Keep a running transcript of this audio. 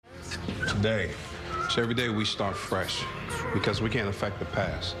today. So every day we start fresh because we can't affect the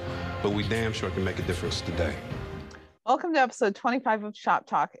past, but we damn sure can make a difference today. Welcome to episode 25 of Shop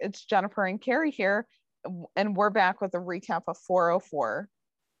Talk. It's Jennifer and Carrie here, and we're back with a recap of 404.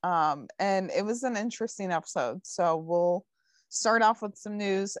 And it was an interesting episode. So we'll start off with some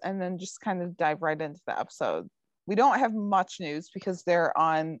news and then just kind of dive right into the episode. We don't have much news because they're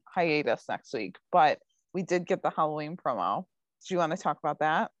on hiatus next week, but we did get the Halloween promo. Do you want to talk about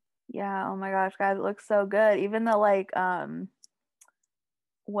that? Yeah, oh my gosh, guys, it looks so good. Even the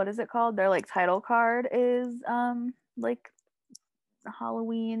what is it called? Their title card is like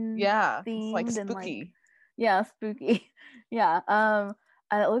Halloween themed, it's like spooky. And spooky. Yeah. And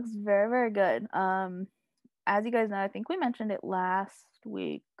it looks very, very good. As you guys know, I think we mentioned it last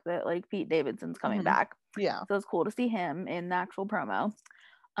week that Pete Davidson's coming back. Yeah. So it's cool to see him in the actual promo.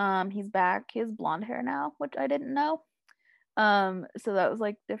 He's back. He has blonde hair now, which I didn't know. So that was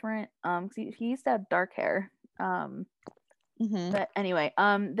different. He used to have dark hair. But anyway,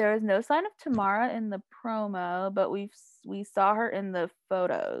 there is no sign of Tamara in the promo, but we saw her in the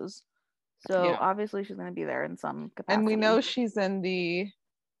photos. So obviously she's going to be there in some capacity. And we know she's in the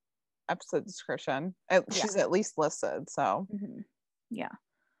episode description. She's at least listed. So yeah.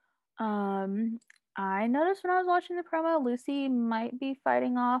 I noticed when I was watching the promo, Lucy might be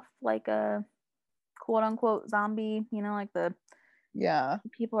fighting off a quote unquote zombie. The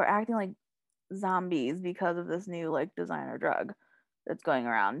people are acting like zombies because of this new designer drug that's going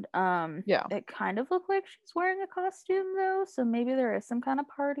around. It kind of looked like she's wearing a costume though, so maybe there is some kind of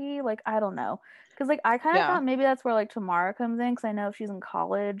party. I don't know, because I kind of thought maybe that's where Tamara comes in, because I know if she's in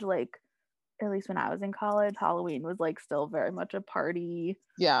college, at least when I was in college, Halloween was still very much a party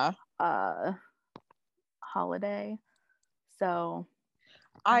holiday. So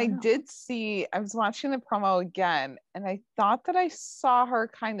I was watching the promo again, and I thought that I saw her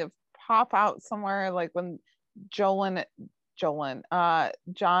kind of pop out somewhere when John and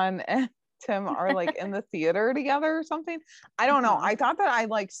Tim are in the theater together or something. I don't know. I thought that I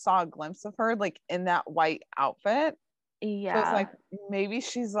saw a glimpse of her in that white outfit. Yeah. So it's maybe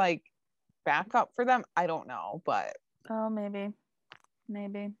she's backup for them. I don't know, but maybe.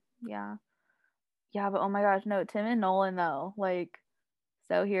 Yeah. Yeah, but oh my gosh, no, Tim and Nolan though,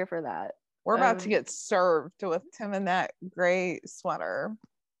 so here for that. We're about to get served with Tim in that gray sweater.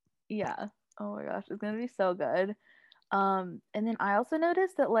 Yeah. Oh my gosh, it's gonna be so good. And then I also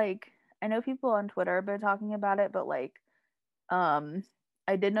noticed that I know people on Twitter have been talking about it, but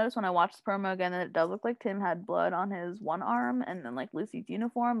I did notice when I watched the promo again that it does look like Tim had blood on his one arm, and then Lucy's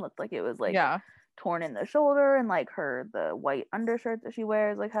uniform looked like it was torn in the shoulder, and the white undershirt that she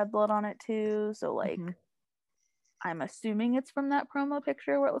wears had blood on it too. So I'm assuming it's from that promo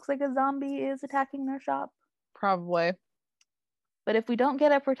picture where it looks like a zombie is attacking their shop. Probably. But if we don't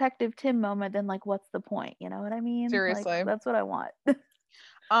get a protective Tim moment, then what's the point? You know what I mean? Seriously. That's what I want.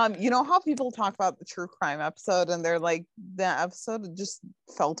 You know how people talk about the true crime episode and they're that episode just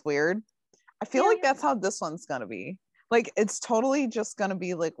felt weird? I feel that's how this one's gonna be. It's totally just gonna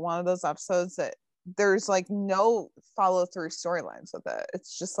be one of those episodes that there's no follow-through storylines with it.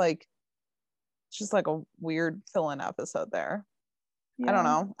 It's just a weird fill-in episode there. I don't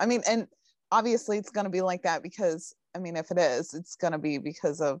know. I mean, and obviously it's gonna be like that because if it is, it's gonna be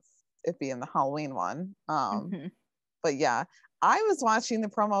because of it being the Halloween one. But yeah, I was watching the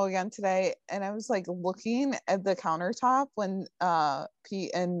promo again today, and I was looking at the countertop when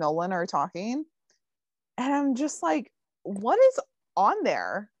Pete and Nolan are talking, and I'm just what is on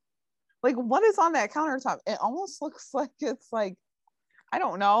there? What is on that countertop? It almost looks like it's I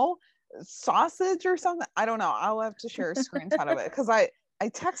don't know, sausage or something. I don't know. I'll have to share a screenshot of it because I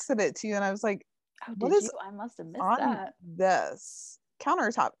texted it to you, and I was like, what is I must have missed that. This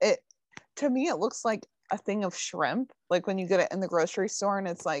countertop? To me, it looks like a thing of shrimp, when you get it in the grocery store and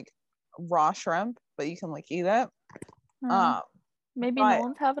it's raw shrimp, but you can eat it. Maybe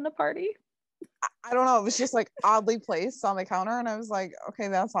Nolan's having a party. I don't know. It was just oddly placed on the counter, and I was like, okay,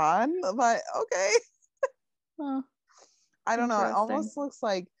 that's odd, but okay. I don't know. It almost looks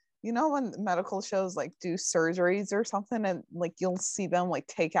like, when medical shows do surgeries or something, and you'll see them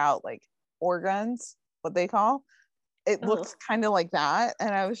take out organs, what they call it. Looks kind of like that,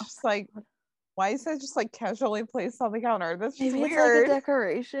 and I was just why is that just casually placed on the counter? That's just maybe weird. It's a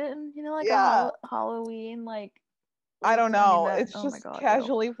decoration, a Halloween I don't know. It's just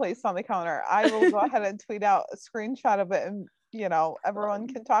casually placed on the counter. I will go ahead and tweet out a screenshot of it, and everyone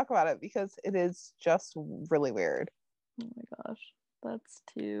can talk about it because it is just really weird. Oh my gosh, that's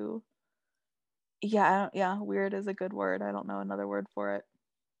too. Yeah, weird is a good word. I don't know another word for it.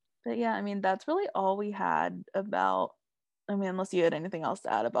 But yeah, that's really all we had about I mean, unless you had anything else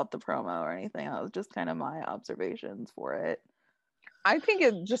to add about the promo or anything, that was just kind of my observations for it. I think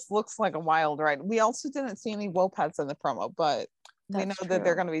it just looks like a wild ride. We also didn't see any Lopez in the promo, but we know that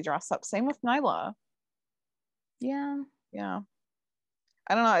they're going to be dressed up. Same with Nyla. Yeah. Yeah.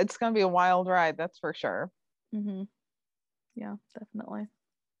 I don't know. It's going to be a wild ride. That's for sure. Mm-hmm. Yeah, definitely.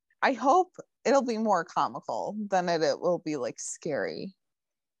 I hope it'll be more comical than it will be like scary.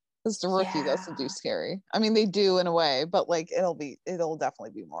 Because the rookie doesn't do scary. I mean, they do in a way, but like it'll definitely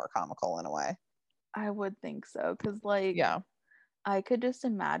be more comical in a way. I would think so. Because like, yeah, I could just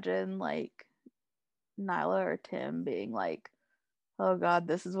imagine like Nyla or Tim being like, oh God,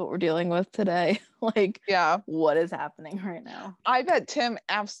 this is what we're dealing with today. Like, yeah, what is happening right now? I bet Tim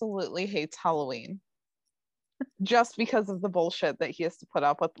absolutely hates Halloween just because of the bullshit that he has to put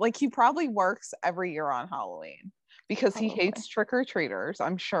up with. Like, he probably works every year on Halloween because he hates trick-or-treaters.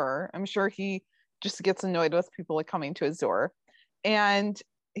 I'm sure he just gets annoyed with people like coming to his door. And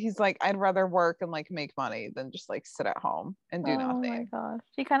he's like, I'd rather work and like make money than just like sit at home and do nothing. Oh my gosh.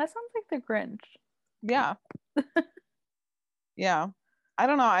 He kind of sounds like the Grinch. Yeah. Yeah. I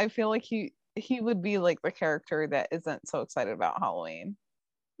don't know. I feel like he would be like the character that isn't so excited about Halloween.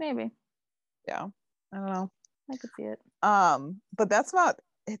 Maybe. Yeah. I don't know. I could see it. But that's about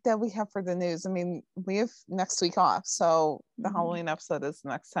it that we have for the news. I mean, we have next week off, so the Halloween episode is the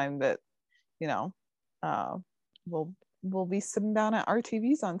next time that, you know, we'll be sitting down at our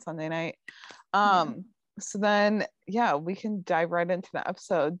TVs on Sunday night. So then we can dive right into the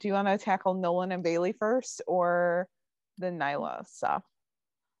episode. Do you want to tackle Nolan and Bailey first or the Nyla stuff?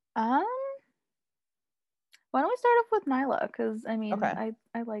 Why don't we start off with Nyla? Because I mean, okay.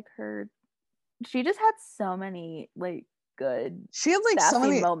 I like her. She just had so many like good. She had like so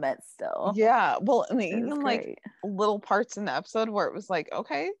many moments still. Yeah, well, I mean, even like little parts in the episode where it was like,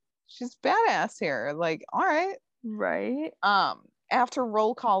 okay, she's badass here. Like, all right, right. After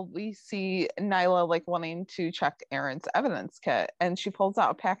roll call, we see Nyla like wanting to check Erin's evidence kit, and she pulls out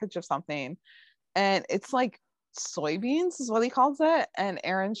a package of something, and it's like soybeans is what he calls it, and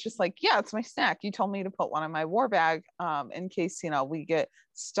Erin's just like, yeah, it's my snack. You told me to put one in my war bag in case, you know, we get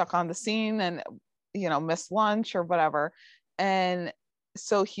stuck on the scene and, you know, miss lunch or whatever. And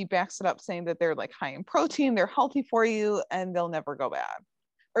so he backs it up saying that they're like high in protein, they're healthy for you, and they'll never go bad.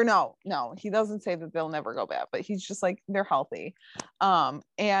 Or no, he doesn't say that they'll never go bad, but he's just like, they're healthy.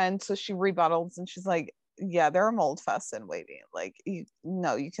 And so she rebuttals and she's like, yeah, they're a mold fest in waiting. Like, you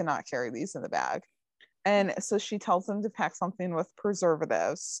cannot carry these in the bag. And so she tells him to pack something with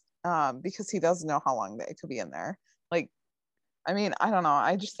preservatives because he doesn't know how long they could be in there. Like, I mean, I don't know.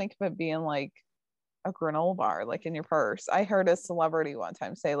 I just think of it being like a granola bar, like in your purse. I heard a celebrity one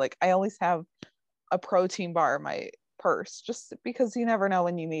time say, like, I always have a protein bar in my purse just because you never know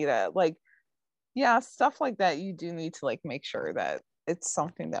when you need it. Like, yeah, stuff like that. You do need to like make sure that it's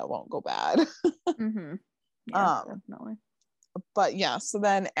something that won't go bad. Yeah, definitely. But yeah, so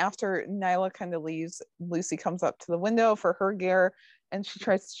then after Nyla kind of leaves, Lucy comes up to the window for her gear and she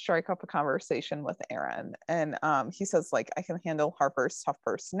tries to strike up a conversation with Erin. And he says, like, I can handle Harper's tough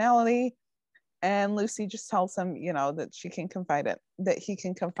personality. And Lucy just tells him, you know, that he can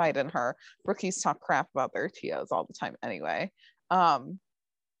confide in her. Rookies talk crap about their TOs all the time anyway. And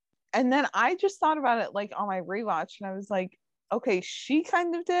then I just thought about it like on my rewatch and I was like, okay, she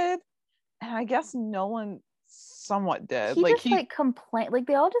kind of did. And I guess Nolan somewhat did. He just complained. Like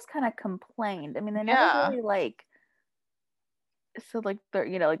they all just kind of complained. I mean, they never really like. So like they're,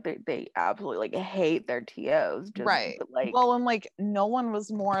 you know, like they absolutely like hate their TOs. Just, right. But, like, well, and like Nolan was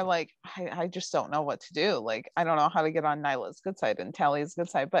more like, I just don't know what to do. Like, I don't know how to get on Nyla's good side and Tally's good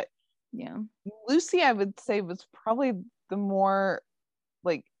side. But yeah, Lucy, I would say, was probably the more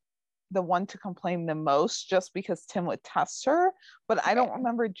like the one to complain the most just because Tim would test her. But I don't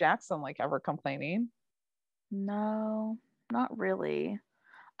remember Jackson like ever complaining. No, not really.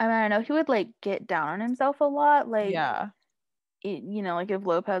 I mean, I know he would like get down on himself a lot. Like, you know, like if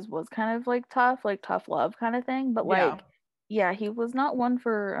Lopez was kind of like tough love kind of thing. But like, yeah, he was not one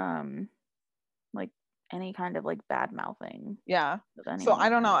for like any kind of like bad mouthing. Yeah. So I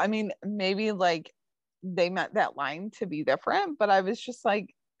don't know. I mean, maybe like they meant that line to be different, but I was just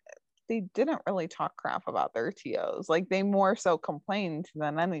like, they didn't really talk crap about their TOs. Like they more so complained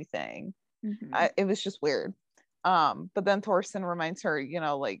than anything. It was just weird. But then Thorsten reminds her, you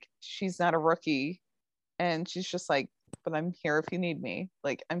know, like she's not a rookie, and she's just like, but I'm here if you need me.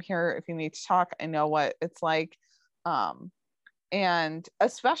 Like I'm here if you need to talk. I know what it's like. And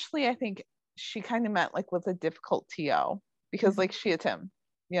especially I think she kind of meant like with a difficult TO because like she hit him,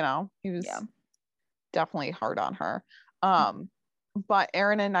 you know, he was definitely hard on her. but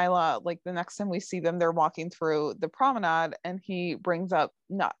Aaron and Nyla, like the next time we see them, they're walking through the promenade and he brings up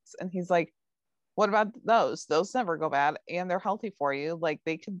nuts and he's like, what about those? Those never go bad and they're healthy for you. Like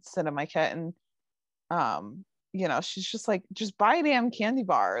they could sit in my kit. And she's just like, just buy a damn candy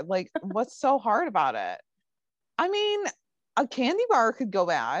bar. Like, what's so hard about it? I mean, a candy bar could go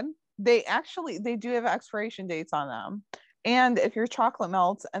bad. They do have expiration dates on them. And if your chocolate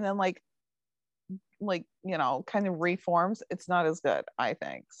melts and then kind of reforms, it's not as good, I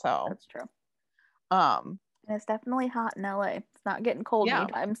think. So that's true. And it's definitely hot in LA. It's not getting cold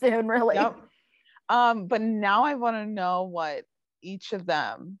anytime soon, really. Yep. But now I want to know what each of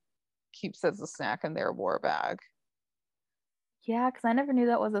them keeps as a snack in their war bag. Yeah, because I never knew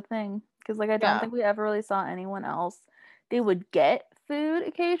that was a thing. Because I don't think we ever really saw anyone else. They would get food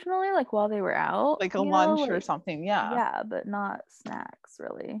occasionally, like while they were out, like a lunch or something. Yeah, but not snacks,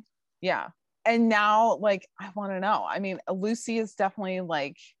 really. Yeah. And now, like, I want to know. I mean, Lucy is definitely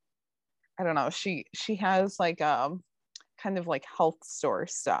like, I don't know. She has like kind of like health store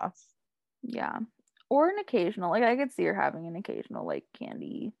stuff. Yeah. Or an occasional, like I could see her having an occasional like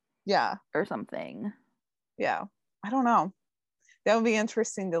candy. Yeah. Or something. Yeah. I don't know. That would be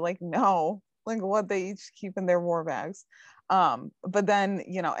interesting to like know like what they each keep in their war bags. But then,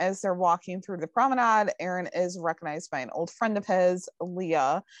 as they're walking through the promenade, Aaron is recognized by an old friend of his,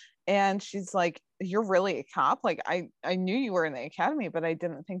 Leah. And she's like, you're really a cop? Like, I knew you were in the academy, but I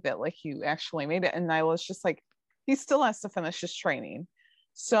didn't think that like you actually made it. And Nyla's just like, he still has to finish his training.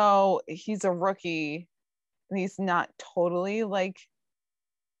 So he's a rookie and he's not totally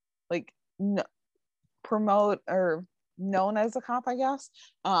promote or known as a cop, I guess.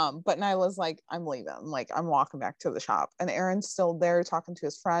 But Nyla's like, I'm leaving. Like, I'm walking back to the shop. And Aaron's still there talking to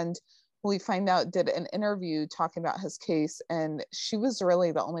his friend, who we find out did an interview talking about his case. And she was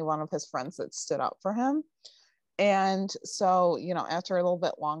really the only one of his friends that stood up for him. And so, after a little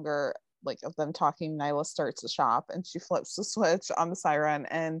bit longer, like of them talking, Nyla starts the shop and she flips the switch on the siren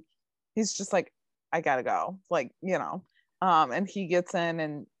and he's just like, I gotta go. Like, and he gets in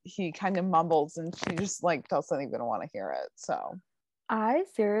and he kind of mumbles and she just like doesn't even want to hear it. So I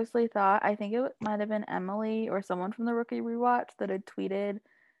seriously thought, I think it might have been Emily or someone from the Rookie Rewatch that had tweeted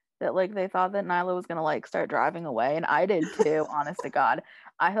that like they thought that Nyla was gonna like start driving away, and I did too. Honest to God,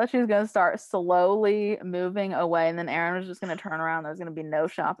 I thought she was gonna start slowly moving away, and then Aaron was just gonna turn around. There's gonna be no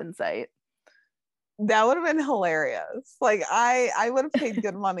shop in sight. That would have been hilarious. Like I would have paid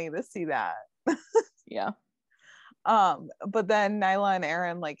good money to see that. Yeah. But then Nyla and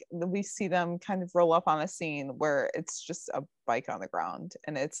Aaron, like we see them kind of roll up on a scene where it's just a bike on the ground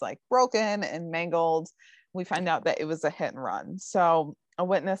and it's like broken and mangled. We find out that it was a hit and run. So a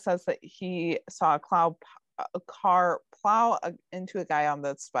witness says that he saw a car plow into a guy on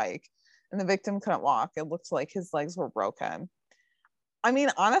the bike and the victim couldn't walk. It looked like his legs were broken. I mean,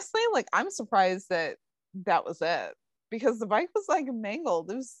 honestly, like I'm surprised that was it because the bike was like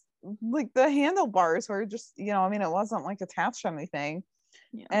mangled. It was like the handlebars were just, it wasn't like attached to anything.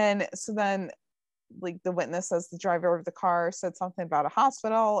 Yeah. And so then like the witness says the driver of the car said something about a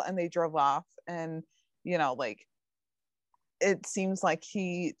hospital and they drove off and, like it seems like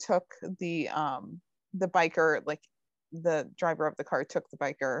he took the biker, like the driver of the car took the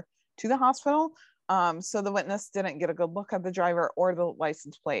biker to the hospital. So the witness didn't get a good look at the driver or the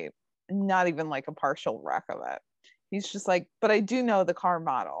license plate, not even like a partial wreck of it. He's just like, but I do know the car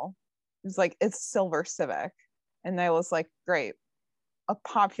model. He's like, it's silver Civic. And I was like, great. A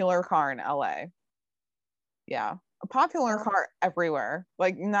popular car in LA. Yeah. A popular car everywhere.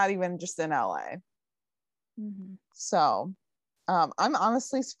 Like not even just in LA. Mm-hmm. So I'm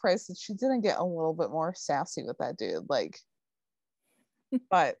honestly surprised that she didn't get a little bit more sassy with that dude. Like,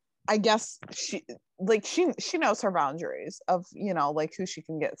 but I guess she knows her boundaries of, like who she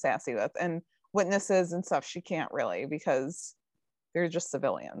can get sassy with. And witnesses and stuff she can't really because they're just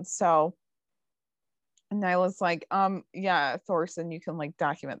civilians. So Nyla's like, yeah, Thorson, you can like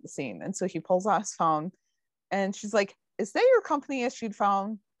document the scene. And so he pulls out his phone and she's like, is that your company issued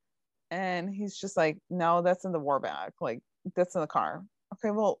phone? And he's just like, no, that's in the war bag. Like that's in the car.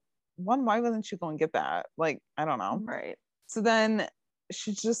 Okay, well, why wouldn't you go and get that? Like, I don't know. Right. So then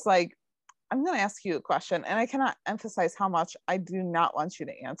she's just like, I'm going to ask you a question. And I cannot emphasize how much I do not want you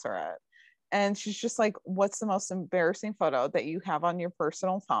to answer it. And she's just like, what's the most embarrassing photo that you have on your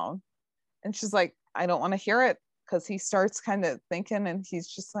personal phone? And she's like, I don't want to hear it because he starts kind of thinking and he's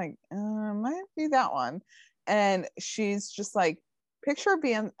just like, might be that one. And she's just like, picture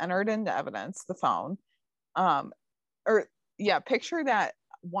being entered into evidence, the phone. Picture that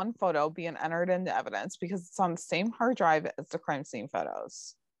one photo being entered into evidence because it's on the same hard drive as the crime scene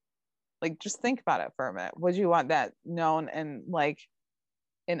photos. Like, just think about it for a minute. Would you want that known and like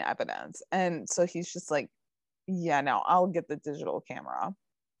in evidence? And so he's just like, yeah, no, I'll get the digital camera.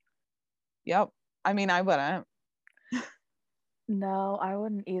 Yep. I mean, I wouldn't. No, I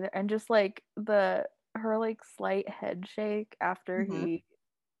wouldn't either. And just like her like slight head shake after he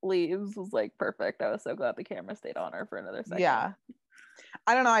leaves was like perfect. I was so glad the camera stayed on her for another second. Yeah.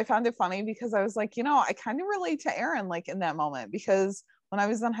 I don't know. I found it funny because I was like, I kind of relate to Aaron like in that moment, because when I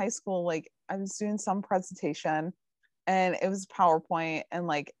was in high school, like I was doing some presentation and it was PowerPoint and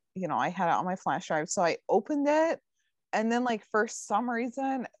like, I had it on my flash drive. So I opened it, and then like for some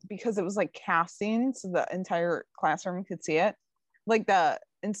reason, because it was like casting so the entire classroom could see it, like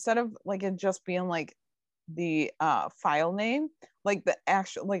instead of like it just being like the file name, like the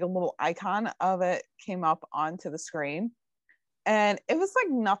actual like a little icon of it came up onto the screen. And it was like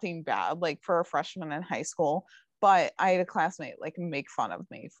nothing bad, like for a freshman in high school. But I had a classmate like make fun of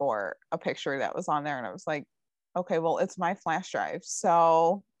me for a picture that was on there. And I was like, okay, well, it's my flash drive.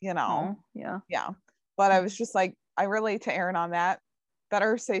 So, yeah. Yeah. But I was just like, I relate to Aaron on that.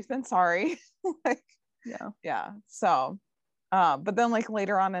 Better safe than sorry. Like, yeah. So, but then like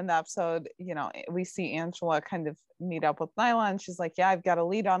later on in the episode, we see Angela kind of meet up with Nyla, and she's like, yeah, I've got a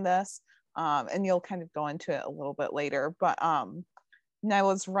lead on this. And you'll kind of go into it a little bit later, but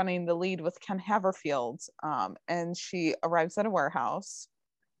Nyla's running the lead with Ken Haverfield, and she arrives at a warehouse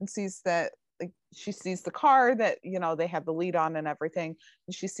and sees that, like, she sees the car that they have the lead on and everything,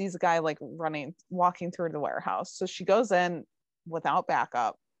 and she sees a guy like walking through the warehouse. So she goes in without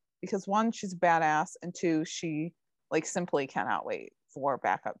backup because, one, she's a badass, and two, she like simply cannot wait for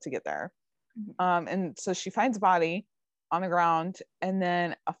backup to get there. And so she finds a body on the ground, and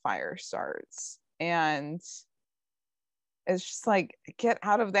then a fire starts, and it's just like, get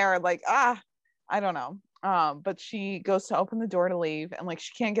out of there. Like, I don't know. But she goes to open the door to leave, and like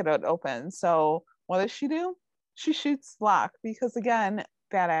she can't get it open. So what does she do? She shoots Locke because, again,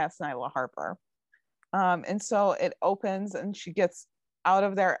 badass Nyla Harper. And so it opens, and she gets out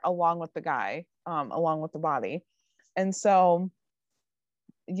of there along with the guy, along with the body. And so,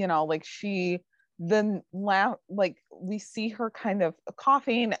 like she then like we see her kind of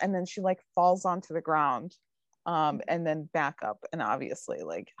coughing, and then she like falls onto the ground, and then back up, and obviously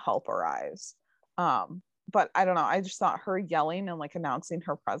like help arrives. But I don't know, I just thought her yelling and like announcing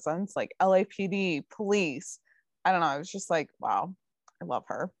her presence, like LAPD, police, I don't know, I was just like, wow, I love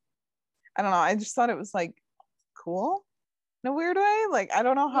her. I don't know, I just thought it was like cool in a weird way. Like, I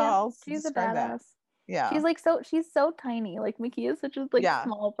don't know how else to describe that. Yeah, she's so tiny. Like, Mickey is such a like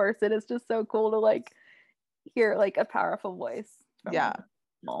small person. It's just so cool to like hear like a powerful voice from,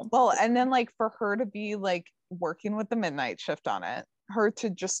 well, and then like for her to be like working with the midnight shift on it, her to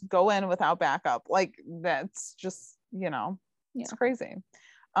just go in without backup, like that's just it's crazy.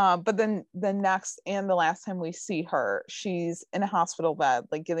 But then the next and the last time we see her, she's in a hospital bed,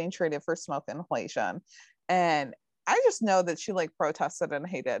 like getting treated for smoke inhalation, and I just know that she like protested and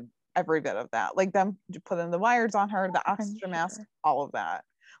hated every bit of that, like them putting the wires on her, the oxygen mask, all of that.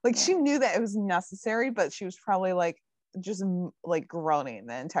 Like, she knew that it was necessary, but she was probably like just like groaning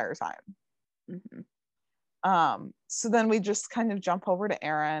the entire time. So then we just kind of jump over to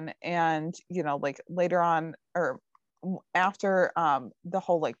Aaron, and like later on, or after the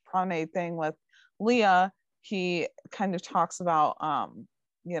whole like promenade thing with Leah, he kind of talks about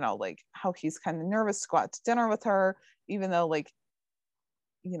like how he's kind of nervous to go out to dinner with her, even though like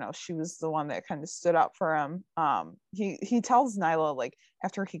she was the one that kind of stood up for him. He tells Nyla, like,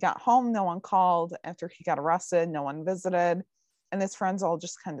 after he got home, no one called. After he got arrested, no one visited. And his friends all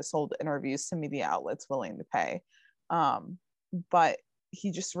just kind of sold interviews to media outlets willing to pay. But he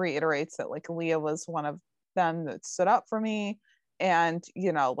just reiterates that, like, Leah was one of them that stood up for me and,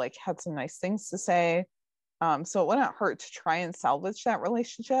 like, had some nice things to say. So it wouldn't hurt to try and salvage that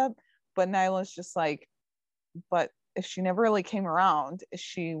relationship. But Nyla's just like, but if she never really came around, is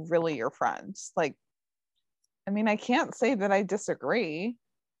she really your friend? Like, I mean, I can't say that I disagree.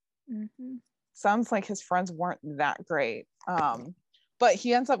 Sounds like his friends weren't that great. But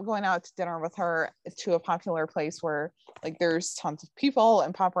he ends up going out to dinner with her to a popular place where like there's tons of people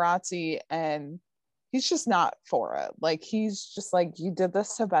and paparazzi, and he's just not for it. Like, he's just like, you did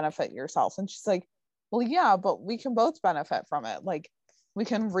this to benefit yourself. And she's like, well, yeah, but we can both benefit from it. Like, we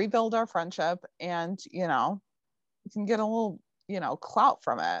can rebuild our friendship, and you can get a little, clout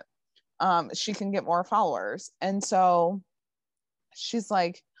from it. She can get more followers. And so she's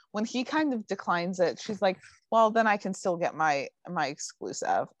like, when he kind of declines it, she's like, well, then I can still get my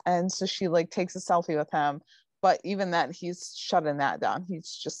exclusive. And so she like takes a selfie with him. But even that, he's shutting that down. He's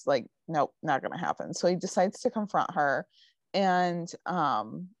just like, nope, not going to happen. So he decides to confront her. And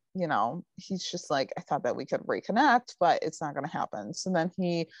you know, he's just like, I thought that we could reconnect, but it's not going to happen. So then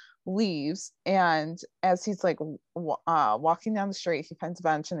he leaves, and as he's like walking down the street, he finds a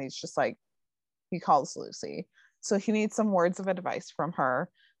bench, and he's just like, he calls Lucy. So he needs some words of advice from her.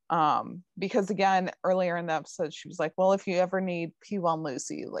 Because again, earlier in the episode, she was like, well, if you ever need P1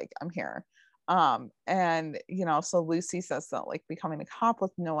 Lucy, like, I'm here. And, you know, so Lucy says that, like, becoming a cop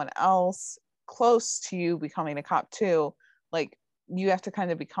with no one else close to you becoming a cop too, like, you have to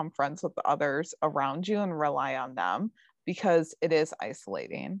kind of become friends with the others around you and rely on them, because it is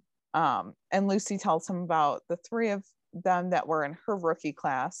isolating. And Lucy tells him about the three of them that were in her rookie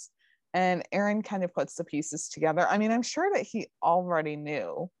class, and Aaron kind of puts the pieces together. I mean, I'm sure that he already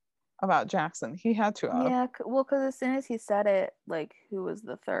knew about Jackson. He had to have. Yeah, well, because as soon as he said it, like, who was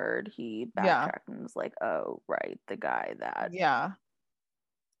the third, he backtracked and was like, oh, right, the guy that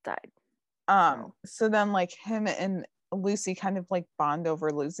died. So then, like, him and Lucy kind of like bond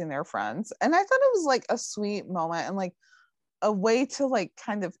over losing their friends, and I thought it was like a sweet moment and like a way to like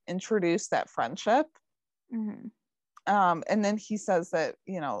kind of introduce that friendship. Mm-hmm. And then he says that,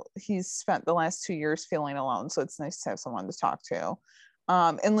 you know, he's spent the last 2 years feeling alone, so it's nice to have someone to talk to.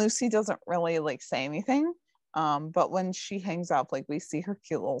 And Lucy doesn't really like say anything, but when she hangs up, like, we see her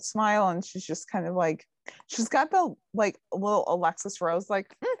cute little smile, and she's just kind of like, she's got the like little Alexis Rose,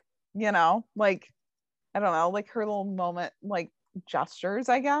 like, you know, like, I don't know, like her little moment, like gestures,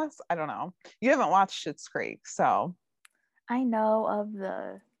 I guess. I don't know. You haven't watched Schitt's Creek, so I know of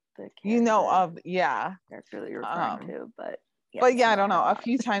the you know of character that you're referring to, but yeah, I don't know. A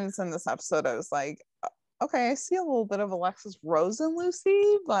few times in this episode, I was like, okay, I see a little bit of Alexis Rose and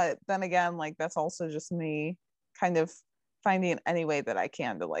Lucy, but then again, like, that's also just me kind of finding any way that I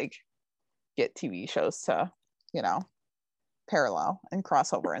can to like get TV shows to, you know, parallel and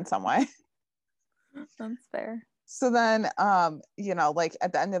crossover in some way. That's fair. So then, you know, like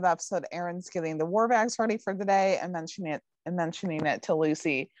at the end of the episode, Aaron's getting the war bags ready for the day and mentioning it to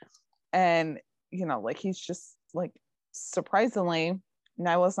Lucy. And, you know, like, he's just like, surprisingly,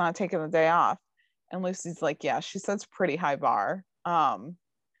 Nyla's not taking the day off. And Lucy's like, yeah, she sets pretty high bar.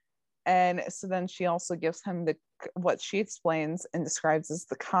 And so then she also gives him what she explains and describes as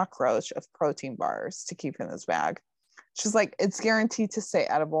the cockroach of protein bars to keep in his bag. She's like, it's guaranteed to stay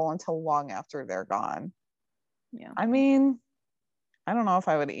edible until long after they're gone. Yeah. I mean, I don't know if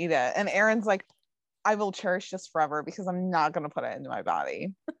I would eat it. And Aaron's like, I will cherish this forever because I'm not going to put it into my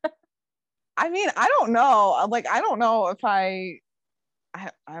body. I mean, I don't know. Like, I don't know if I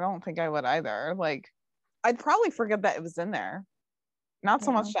don't think I would either. Like, I'd probably forget that it was in there. Not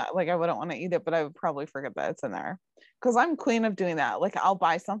so much that, like, I wouldn't want to eat it, but I would probably forget that it's in there. Because I'm queen of doing that. Like, I'll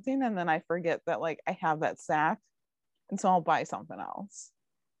buy something and then I forget that, like, I have that stack. And so I'll buy something else.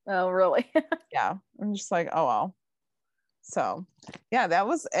 Oh, really? Yeah. I'm just like, oh, well. So, yeah, that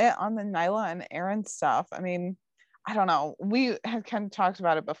was it on the Nyla and Aaron stuff. I mean, I don't know. We had kind of talked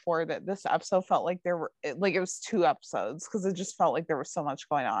about it before that this episode felt like it was 2 episodes because it just felt like there was so much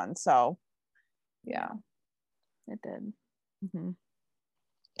going on. So, yeah. It did. Mm-hmm.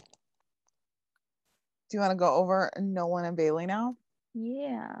 Do you want to go over Nolan and Bailey now?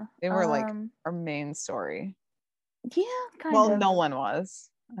 Yeah. They were like our main story. Yeah, kind of. Well, Nolan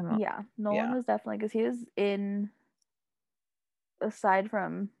was. Nolan was definitely, because he was in, aside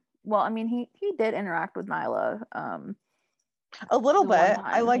from, well, I mean, he did interact with Nyla. A little bit.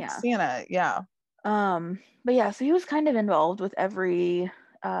 I liked seeing it. Yeah. But yeah, so he was kind of involved with every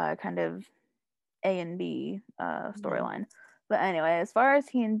kind of A and B storyline. But anyway, as far as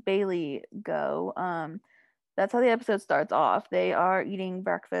he and Bailey go, that's how the episode starts off. They are eating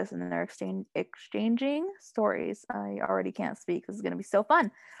breakfast and they're exchanging stories. I already can't speak. This is going to be so fun.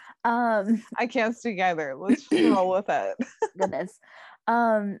 I can't speak either. Let's just roll with it. Goodness.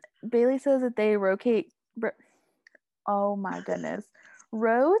 Bailey says that they oh my goodness.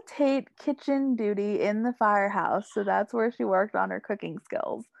 Rotate kitchen duty in the firehouse. So that's where she worked on her cooking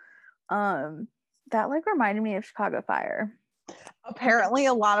skills. That like reminded me of Chicago Fire. Apparently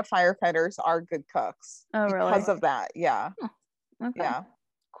a lot of firefighters are good cooks. Oh, really? Because of that. Yeah. Okay. Yeah.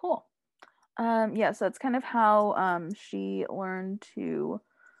 Cool. Yeah, so it's kind of how she learned to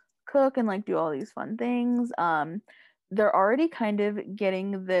cook and like do all these fun things. They're already kind of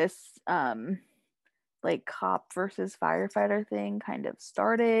getting this like cop versus firefighter thing kind of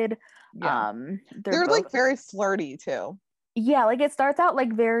started. Yeah. They're both, like, very flirty too. Yeah, like it starts out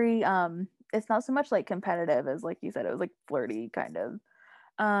like very it's not so much like competitive as, like you said, it was like flirty kind of.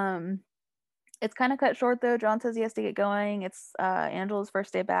 It's kind of cut short though. John says he has to get going. It's Angela's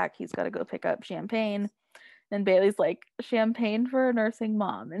first day back. He's got to go pick up champagne. And Bailey's like, champagne for a nursing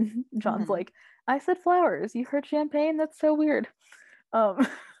mom. And John's like, I said flowers. You heard champagne? That's so weird.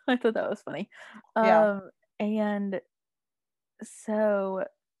 I thought that was funny. And so,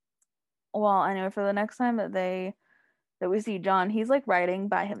 well, anyway, for the next time that we see John, he's like riding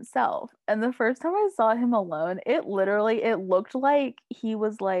by himself. And the first time I saw him alone, it looked like he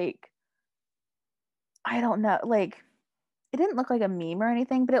was like, I don't know, like it didn't look like a meme or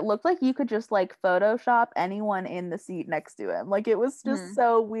anything, but it looked like you could just like Photoshop anyone in the seat next to him. Like it was just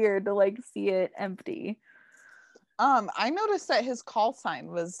so weird to like see it empty. I noticed that his call sign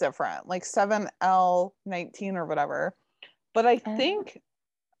was different, like 7L19 or whatever. But I think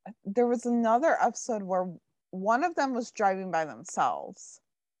there was another episode where one of them was driving by themselves.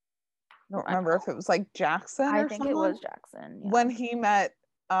 I don't remember if it was like Jackson or something. I think it was Jackson. Yeah. When he met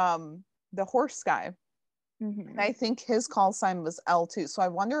the horse guy. And I think his call sign was L2. So I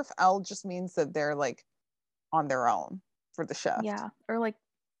wonder if L just means that they're like on their own for the shift. Yeah. Or like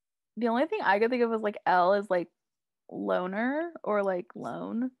the only thing I could think of was like L is like loner or like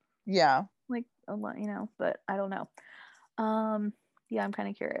lone. Yeah. Like a lot, you know, but I don't know. Yeah, I'm kind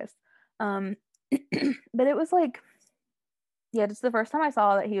of curious. But it was like, yeah, just the first time I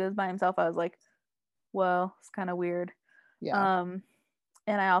saw that he was by himself, I was like, whoa, it's kind of weird. Yeah.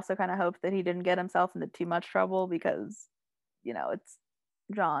 And I also kind of hoped that he didn't get himself into too much trouble because, you know, it's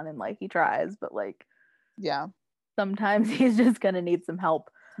John and like he tries, but like, yeah, sometimes he's just gonna need some help.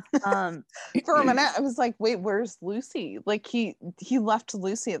 For a minute, I was like, wait, where's Lucy? Like he left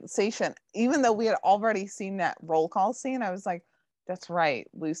Lucy at the station, even though we had already seen that roll call scene. I was like, that's right,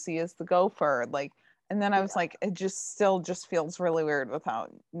 Lucy is the gopher. Like, and then I was like, it just still just feels really weird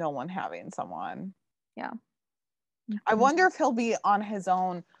without no one having someone. Yeah. I wonder if he'll be on his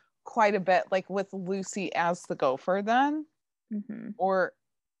own quite a bit, like with Lucy as the gopher then. Or,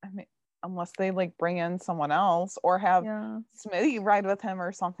 I mean, unless they like bring in someone else or have Smitty ride with him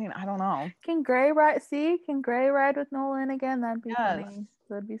or something. I don't know. Can Gray ride with Nolan again? That'd be funny.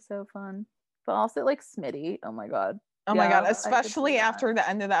 That'd be so fun. But also like Smitty. Oh my God. Oh my God. Especially after the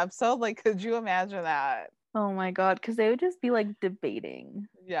end of the episode. Like, could you imagine that? Oh my God. Because they would just be like debating.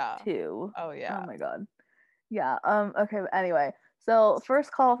 Yeah. Too. Oh yeah. Oh my God. Yeah. Okay. But anyway, so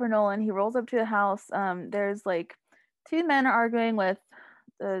first call for Nolan. He rolls up to the house. There's like two men arguing with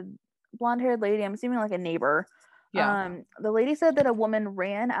the blonde-haired lady. I'm assuming like a neighbor. Yeah. The lady said that a woman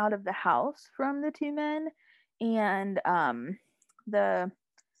ran out of the house from the two men, and there's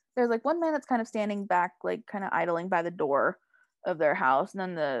like one man that's kind of standing back, like kind of idling by the door of their house, and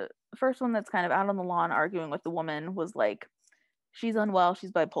then the first one that's kind of out on the lawn arguing with the woman was like, she's unwell,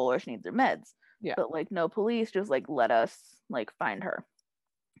 she's bipolar, she needs her meds. Yeah. But like no police, just like let us like find her.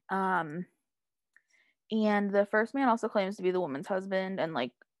 And the first man also claims to be the woman's husband, and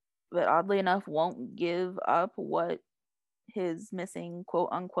like, but oddly enough won't give up what his missing quote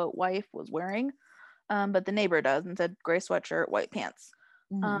unquote wife was wearing. But the neighbor does and said gray sweatshirt, white pants.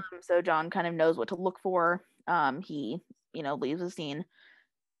 So John kind of knows what to look for. He, you know, leaves the scene.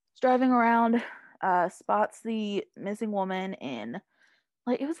 He's driving around, spots the missing woman in,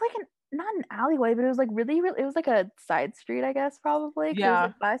 like, it was like not an alleyway, but it was like really, it was like a side street, I guess, probably. Yeah. It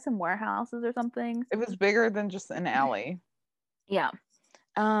was like by some warehouses or something. It was bigger than just an alley. Yeah.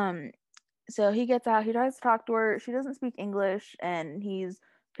 So he gets out, he tries to talk to her. She doesn't speak English, and he's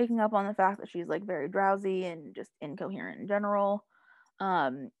picking up on the fact that she's like very drowsy and just incoherent in general.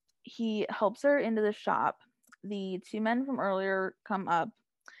 He helps her into the shop. The two men from earlier come up.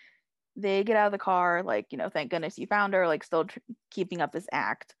 They get out of the car, like, you know, thank goodness you found her, like still keeping up this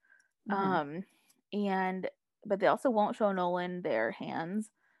act. But they also won't show Nolan their hands.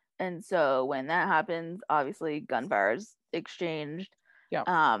 And so when that happens, obviously gunfire's exchanged.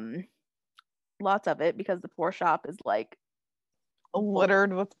 Yeah. Lots of it, because the poor shop is like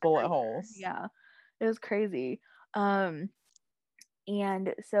littered with bullet holes. Yeah. It was crazy. And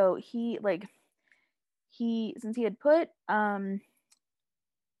so he since he had put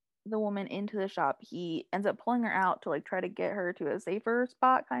the woman into the shop, he ends up pulling her out to like try to get her to a safer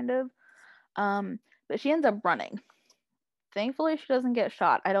spot, kind of. But she ends up running. Thankfully, she doesn't get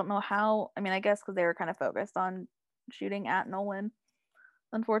shot. I don't know how. I mean, I guess because they were kind of focused on shooting at Nolan,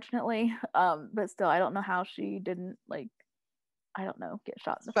 unfortunately. But still, I don't know how she didn't, like, I don't know, get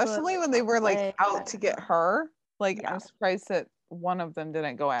shot. Especially when they were like out to get her. Like, yeah. I'm surprised that one of them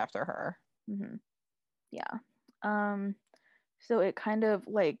didn't go after her. Yeah. So it kind of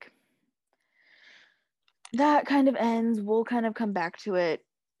like that kind of ends. We'll kind of come back to it,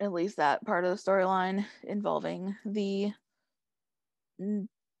 at least that part of the storyline involving the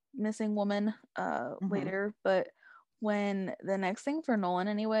missing woman later. But when the next thing for Nolan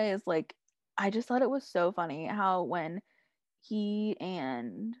anyway is like, I just thought it was so funny how when he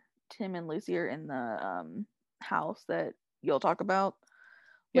and Tim and Lucy are in the house that you'll talk about,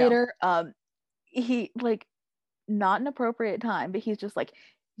 later. He like, not an appropriate time, but he's just like,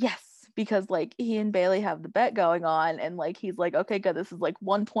 yes, because like he and Bailey have the bet going on, and like he's like, okay, good, this is like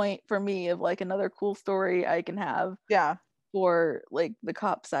 1 point for me of like another cool story I can have for like the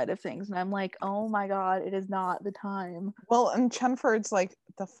cop side of things. And I'm like, oh my god, it is not the time. Well, and Chenford's like,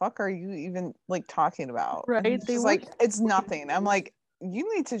 the fuck are you even like talking about? Right, they were like, it's nothing. I'm like,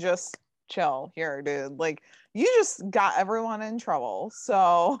 you need to just chill here, dude. Like, you just got everyone in trouble.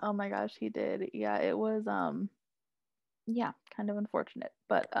 So oh my gosh, he did. Yeah, it was yeah, kind of unfortunate,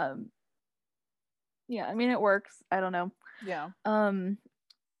 but yeah, I mean, it works. I don't know. Yeah.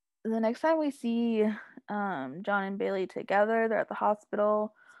 The next time we see John and Bailey together, they're at the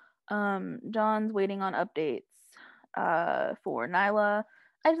hospital. John's waiting on updates for Nyla.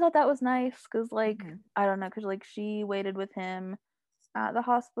 I just thought that was nice because, like, I don't know, because like she waited with him at the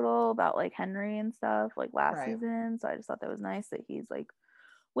hospital about like Henry and stuff like last season. So I just thought that was nice that he's like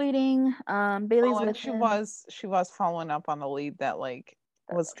waiting. Bailey's with she him. was following up on the lead that like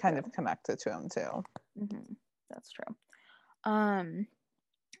was kind of connected to him too. That's true.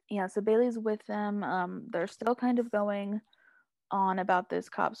 Yeah, so Bailey's with them. They're still kind of going on about this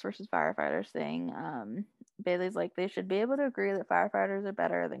cops versus firefighters thing. Bailey's like, they should be able to agree that firefighters are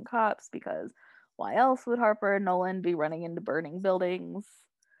better than cops because why else would Harper and Nolan be running into burning buildings?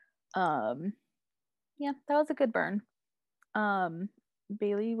 Yeah, that was a good burn.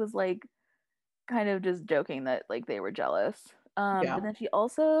 Bailey was like kind of just joking that like they were jealous. But then she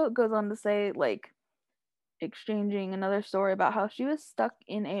also goes on to say, like, exchanging another story about how she was stuck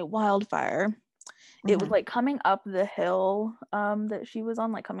in a wildfire. It was like coming up the hill that she was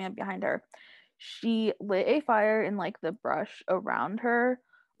on, like coming up behind her. She lit a fire in like the brush around her,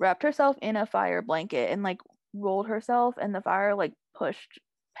 wrapped herself in a fire blanket, and like rolled herself, and the fire like pushed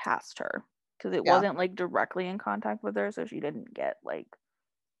past her because it wasn't like directly in contact with her, so she didn't get like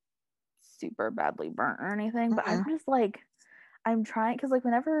super badly burnt or anything. But I'm just like, I'm trying, because like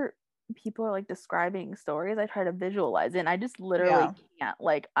whenever people are like describing stories, I try to visualize it, and I just literally can't.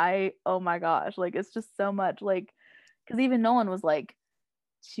 Like, oh my gosh, like it's just so much. Like, because even Nolan was like,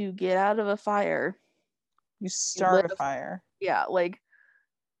 to get out of a fire, you start a fire. Yeah, like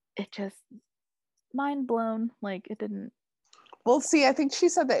it just mind blown. Like it didn't. Well, see, I think she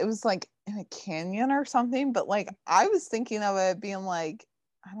said that it was like in a canyon or something, but like I was thinking of it being like,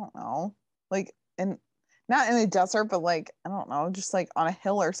 I don't know, like in not in a desert, but like, I don't know, just like on a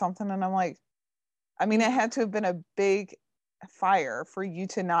hill or something. And I'm like, I mean, it had to have been a big fire for you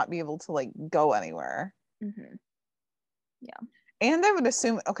to not be able to like go anywhere. Yeah. And I would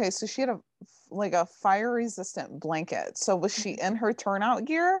assume, okay, so she had a fire resistant blanket. So was she in her turnout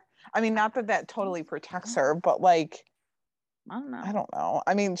gear? I mean, not that that totally protects her, but like, I don't know.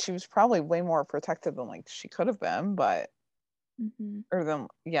 I mean, she was probably way more protected than like she could have been, but or than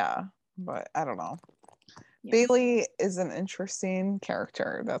but I don't know. Bailey is an interesting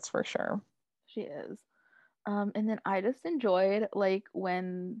character, that's for sure. She is. And then I just enjoyed like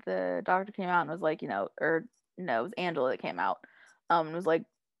when the doctor came out and was like, or no, it was Angela that came out. And was like,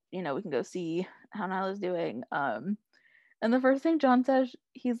 we can go see how Nyla's doing. And the first thing John says,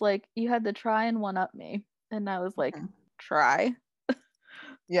 he's like, you had to try and one up me. And I was like, try?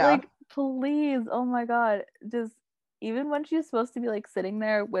 Like, please, oh my god. Just even when she's supposed to be like sitting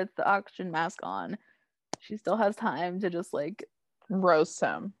there with the oxygen mask on, she still has time to just like roast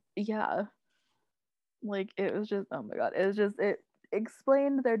him. Yeah. Like it was just, oh my god, it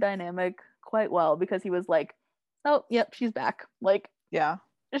explained their dynamic quite well, because he was like, oh yep, she's back, like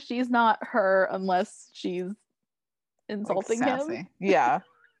she's not her unless she's insulting like him.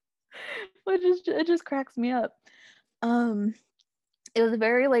 Which is, it just cracks me up. It was a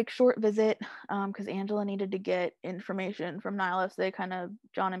very like short visit because Angela needed to get information from Nyla, so they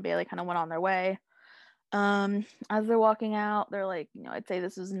John and Bailey kind of went on their way. As they're walking out, they're like, I'd say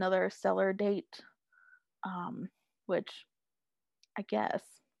this is another stellar date, which I guess,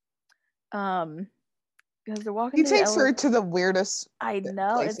 because they're walking. He takes her to the weirdest. I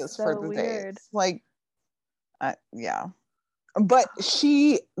know, places it's so for the weird. Dates. Like, but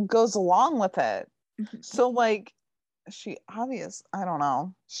she goes along with it. So like, she I don't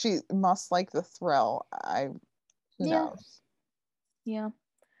know. She must like the thrill. Who knows? Yeah.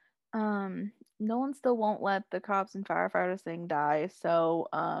 Nolan still won't let the cops and firefighters thing die, so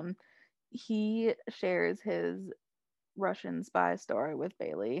he shares his Russian spy story with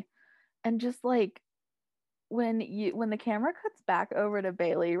Bailey. And just like when the camera cuts back over to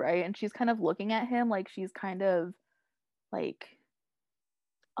Bailey, right, and she's kind of looking at him like she's kind of like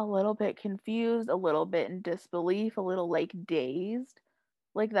a little bit confused, a little bit in disbelief, a little like dazed.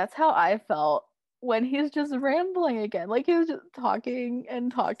 Like that's how I felt when he's just rambling again. Like he was just talking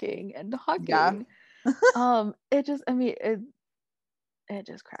and talking and talking. Yeah. It just, I mean, it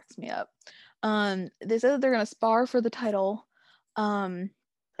just cracks me up. They said that they're gonna spar for the title. And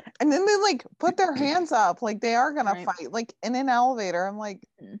then they like put their hands up like they are gonna fight like in an elevator. I'm like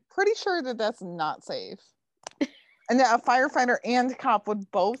pretty sure that that's not safe. And that a firefighter and cop would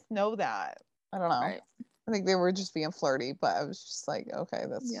both know that. I don't know. Right. I think they were just being flirty, but I was just like, okay,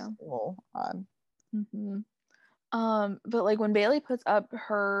 that's a little odd. But like when Bailey puts up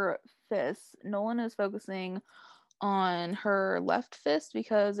her fist, Nolan is focusing on her left fist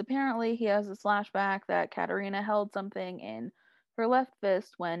because apparently he has a flashback that Katerina held something in her left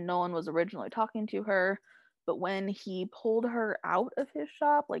fist when Nolan was originally talking to her. But when he pulled her out of his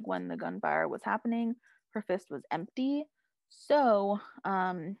shop, like when the gunfire was happening, her fist was empty. So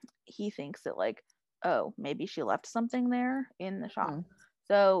he thinks that like, oh, maybe she left something there in the shop.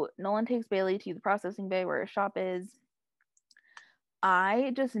 So Nolan takes Bailey to the processing bay where his shop is.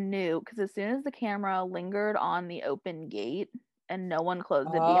 I just knew because as soon as the camera lingered on the open gate and no one closed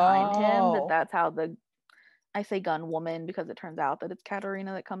it behind him, that's how I say gun woman because it turns out that it's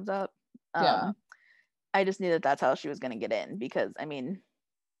Katerina that comes up. I just knew that that's how she was going to get in because, I mean,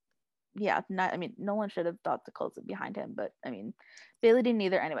 no one should have thought to close it behind him, but I mean, Bailey didn't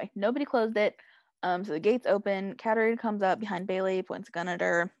either. Anyway, nobody closed it. So the gate's open. Katerina comes up behind Bailey, points a gun at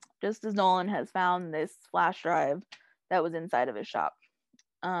her, just as Nolan has found this flash drive that was inside of his shop.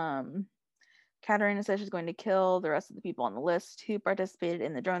 Katerina says she's going to kill the rest of the people on the list who participated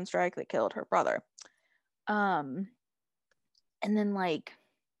in the drone strike that killed her brother. And then like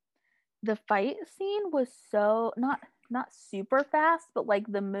the fight scene was so not super fast, but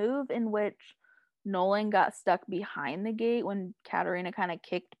like the move in which Nolan got stuck behind the gate when Katerina kind of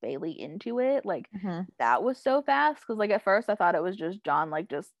kicked Bailey into it, like that was so fast because like at first I thought it was just John like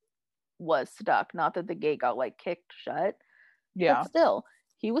just was stuck, not that the gate got like kicked shut. But still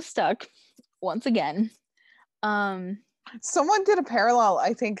he was stuck once again. Someone did a parallel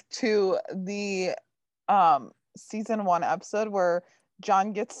I think to the season 1 episode where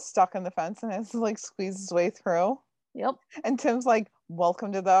John gets stuck in the fence and has to like squeeze his way through. And Tim's like,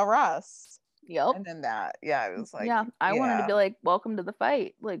 welcome to the arrest. And then that, it was like, I wanted to be like, welcome to the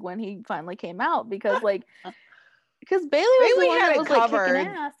fight, like when he finally came out, because like because Bailey was the one that was covered.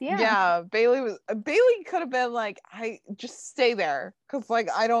 Like kicking ass. Bailey could have been like, I just stay there because like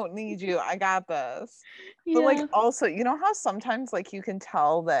I don't need you, I got this. But like also, you know how sometimes like you can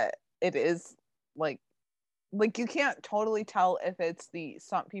tell that it is like you can't totally tell if it's the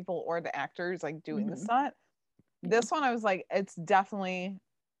stunt people or the actors like doing the stunt. This one I was like, it's definitely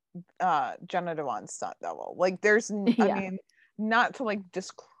Jenna Dewan's stunt double. Like there's I mean, not to like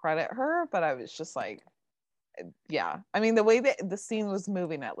discredit her, but I was just like, I mean the way that the scene was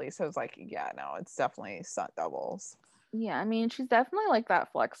moving, at least I was like, no, it's definitely stunt doubles. I mean she's definitely like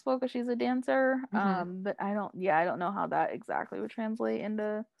that flexible because she's a dancer. But I don't know how that exactly would translate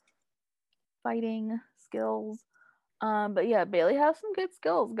into fighting skills. But Bailey has some good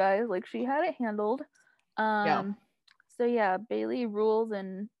skills, guys. Like she had it handled. So Bailey rules,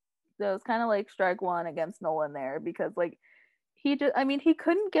 and so it was kind of like strike one against Nolan there because like he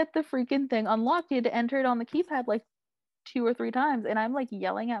couldn't get the freaking thing unlocked. He had to enter it on the keypad like 2 or 3 times, and I'm like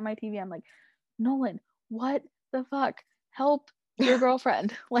yelling at my TV. I'm like, Nolan, what the fuck? Help your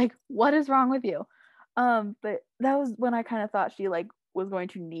girlfriend. Like, what is wrong with you? But that was when I kind of thought she like was going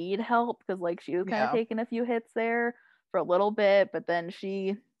to need help because like she was kind of taking a few hits there for a little bit, but then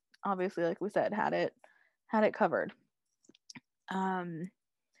she obviously, like we said, had it covered.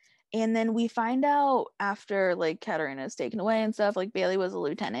 And then we find out after like Katerina is taken away and stuff, like Bailey was a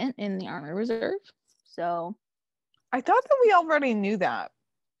lieutenant in the Army Reserve. So I thought that we already knew that.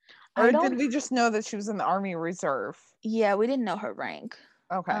 Or did we just know that she was in the Army Reserve? Yeah, we didn't know her rank.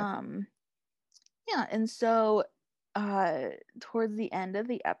 Okay. And so towards the end of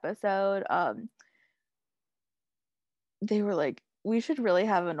the episode, they were like, we should really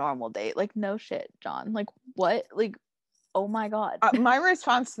have a normal date. Like, no shit, John. Like, what? Like, oh my God. My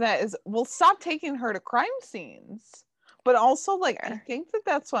response to that is, well, stop taking her to crime scenes. But also, like, I think that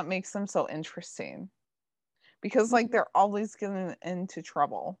that's what makes them so interesting. Because, like, they're always getting into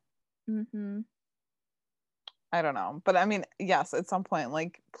trouble. I don't know. But, I mean, yes, at some point,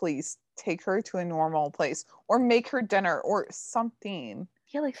 like, please take her to a normal place. Or make her dinner or something.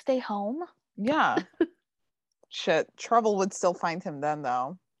 Yeah, like, stay home. Yeah. Shit. Trouble would still find him then,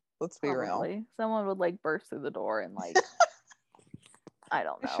 though. Let's be real. Someone would like burst through the door and like I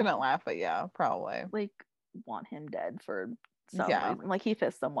don't know. I shouldn't laugh, but probably. Like want him dead for some reason. Like he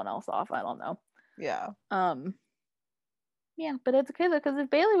pissed someone else off. I don't know. Yeah, but it's okay though, because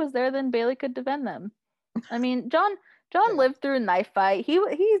if Bailey was there, then Bailey could defend them. I mean, John lived through a knife fight.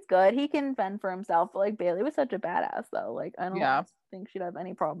 He's good. He can fend for himself. But like Bailey was such a badass though. Like I don't think she'd have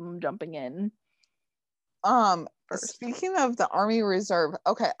any problem jumping in. Speaking of the Army Reserve,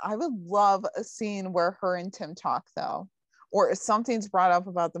 okay, I would love a scene where her and Tim talk though, or if something's brought up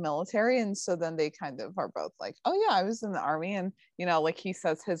about the military, and so then they kind of are both like, oh yeah, I was in the Army, and you know, like he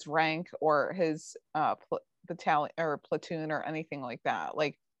says his rank or his battalion or platoon or anything like that.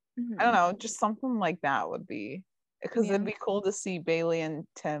 Like I don't know, just something like that would be, because it'd be cool to see Bailey and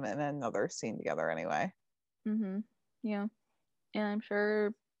Tim in another scene together anyway. Yeah, and I'm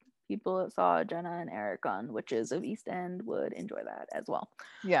sure people that saw Jenna and Eric on Witches of East End would enjoy that as well.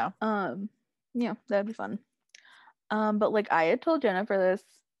 Yeah. Yeah, that'd be fun. But like I had told Jennifer this,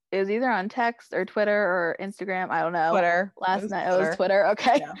 it was either on text or Twitter or Instagram. I don't know. Twitter. Last night it was Twitter.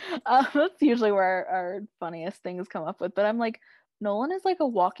 Okay. Yeah. That's usually where our funniest things come up with. But I'm like, Nolan is like a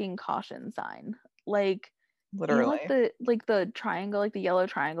walking caution sign. Like literally. Like the triangle, like the yellow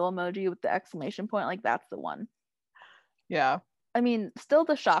triangle emoji with the exclamation point, like that's the one. Yeah. I mean, still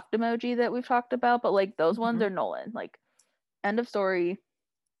the shocked emoji that we've talked about, but like those ones are Nolan. Like, end of story.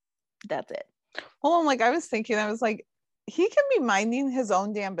 That's it. Well, like I was thinking, I was like, he can be minding his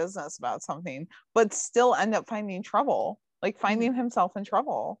own damn business about something, but still end up finding trouble, like finding himself in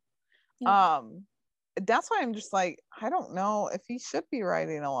trouble. Yep. That's why I'm just like, I don't know if he should be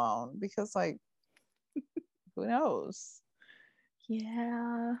riding alone, because like, who knows?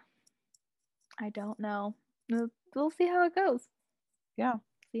 Yeah, I don't know. We'll see how it goes. Yeah,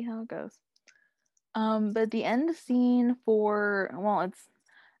 see how it goes. But the end scene for, well,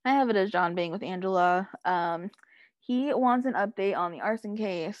 I have it as John being with Angela. He wants an update on the arson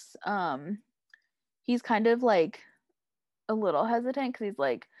case. He's kind of like a little hesitant because he's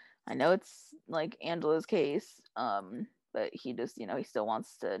like, I know it's like Angela's case, but he just, he still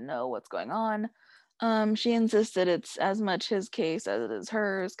wants to know what's going on. She insists that it's as much his case as it is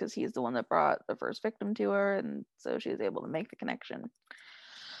hers because he's the one that brought the first victim to her, and so she was able to make the connection.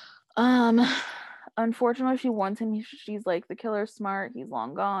 Unfortunately, she warns him. She's like, the killer's smart. He's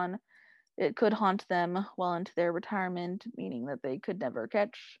long gone. It could haunt them well into their retirement, meaning that they could never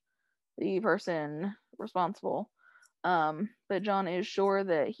catch the person responsible. But John is sure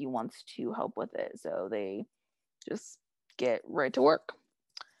that he wants to help with it, so they just get right to work.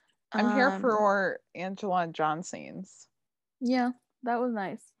 I'm here for Angela and John scenes. Yeah, that was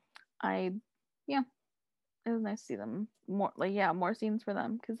nice. It was nice to see them more. Like, yeah, more scenes for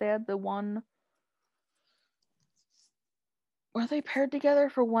them because they had the one. Were they paired together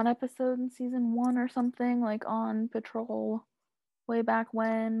for one episode in season 1 or something, like on patrol way back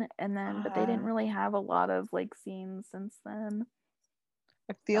when, and then but they didn't really have a lot of like scenes since then.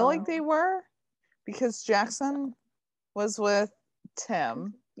 I feel like they were, because Jackson was with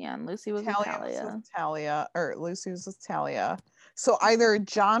Tim. Yeah, and Lucy was with Talia. Or Lucy was with Talia. So either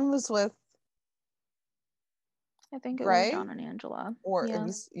John was with, I think it was John and Angela. Or it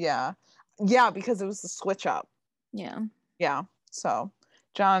was, yeah, because it was the switch up. Yeah. Yeah. So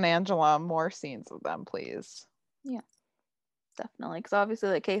John and Angela, more scenes of them, please. Yeah. Definitely. Because obviously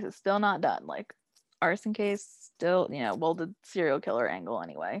the case is still not done. Like, arson case still, well, the serial killer angle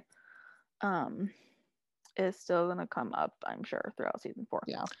anyway, is still gonna come up, I'm sure, throughout season 4.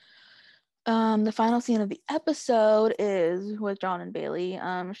 Yeah. The final scene of the episode is with John and Bailey.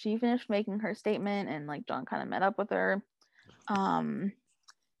 She finished making her statement, and like John kind of met up with her.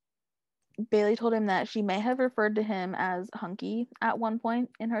 Bailey told him that she may have referred to him as hunky at one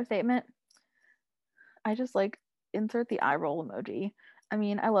point in her statement. I just like insert the eye roll emoji. I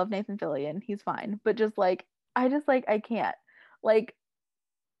mean, I love Nathan Fillion, he's fine, but just like I can't. Like,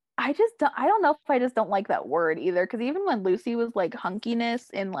 I don't know if I just don't like that word either, because even when Lucy was like hunkiness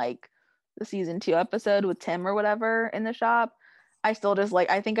in like the season 2 episode with Tim or whatever in the shop, I still just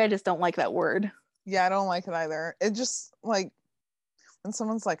like, I think I just don't like that word. Yeah, I don't like it either. It just like, when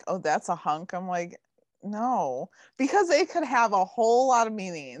someone's like, oh, that's a hunk, I'm like, no, because it could have a whole lot of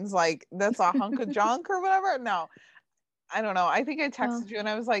meanings, like that's a hunk of junk or whatever. No, I don't know. I think I texted you and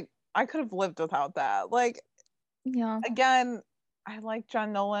I was like, I could have lived without that. Like, yeah, again, I like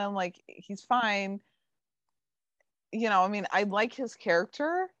John Nolan, like he's fine, I mean, I like his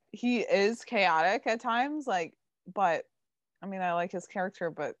character. He is chaotic at times, like, but I mean, I like his character,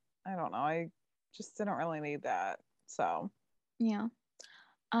 but I don't know, I just didn't really need that. So yeah.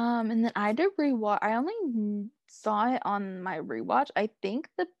 And then I did rewatch. I only saw it on my rewatch. I think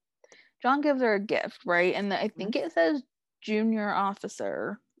that John gives her a gift, right? And I think it says junior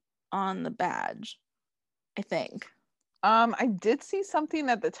officer on the badge, I think. I did see something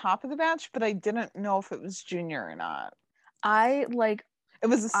at the top of the badge, but I didn't know if it was junior or not. It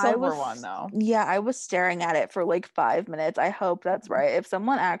was a silver one though. Yeah, I was staring at it for like 5 minutes. I hope that's right. If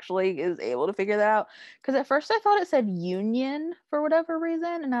someone actually is able to figure that out, because at first I thought it said union for whatever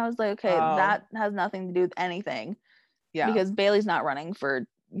reason, and I was like, okay, that has nothing to do with anything. Yeah. Because Bailey's not running for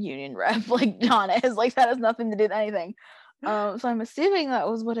union rep like John is. Like that has nothing to do with anything. So I'm assuming that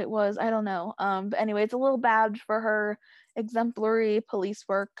was what it was. I don't know. But anyway, it's a little badge for her exemplary police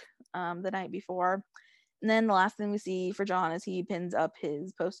work the night before. And then the last thing we see for John is he pins up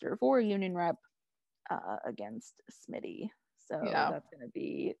his poster for union rep against Smitty. So that's going to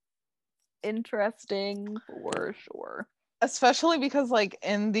be interesting for sure. Especially because like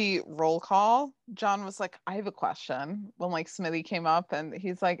in the roll call, John was like, I have a question when like Smitty came up and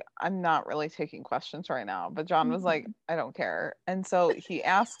he's like, I'm not really taking questions right now. But John was like, I don't care. And so he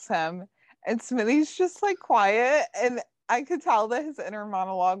asks him and Smitty's just like quiet. And I could tell that his inner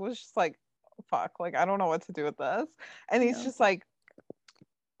monologue was just like, fuck, like I don't know what to do with this. And he's just like,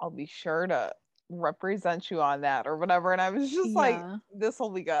 I'll be sure to represent you on that or whatever. And I was just like, this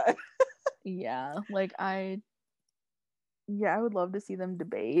will be good. Like I would love to see them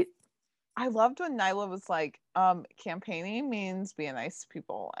debate. I loved when Nyla was like, campaigning means being nice to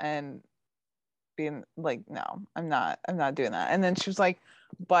people and being like, no, I'm not doing that. And then she was like,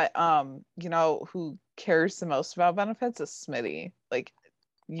 but you know who cares the most about benefits is Smitty. Like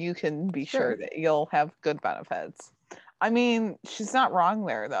you can be sure that you'll have good benefits. I mean, she's not wrong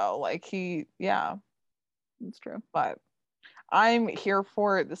there though. Like that's true. But I'm here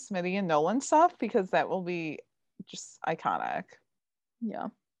for the Smitty and Nolan stuff because that will be just iconic. Yeah.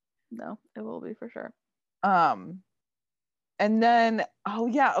 No, it will be for sure. And then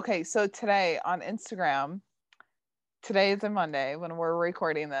okay, so today on Instagram, today is a Monday when we're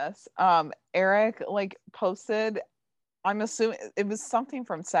recording this, Eric like posted, I'm assuming it was something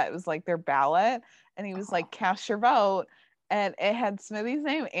from set, it was like their ballot, and he was like, cast your vote, and it had Smitty's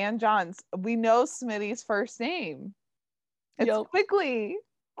name and John's. We know Smitty's first name. It's Quigley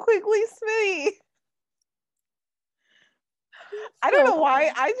Smitty. I don't know why.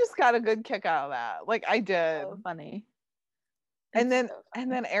 I just got a good kick out of that. Like I did. So funny. And then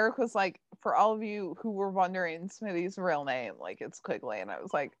Eric was like, for all of you who were wondering Smitty's real name, like it's Quigley. And I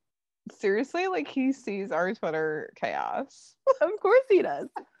was like, seriously? Like he sees our Twitter chaos. Of course he does.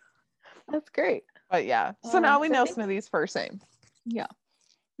 That's great. But yeah. So now we know Smitty's first name. Yeah.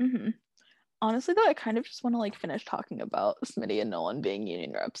 Mm-hmm. Honestly though, I kind of just want to like finish talking about Smitty and Nolan being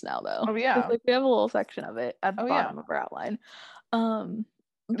union reps now though. Oh yeah. Like we have a little section of it at the bottom of our outline.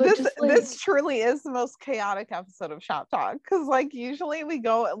 But this truly is the most chaotic episode of Shop Talk because like usually we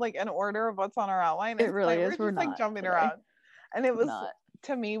go like in order of what's on our outline. It really is. We're just like jumping around, and it was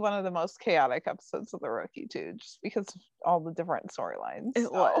to me one of the most chaotic episodes of The Rookie too, just because of all the different storylines.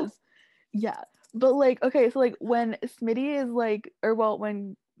 It was, yeah. But like, okay, so like when Smitty is like,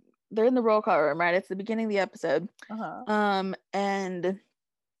 when they're in the roll call room, right? It's the beginning of the episode, and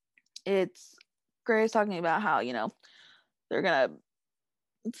it's Grace talking about how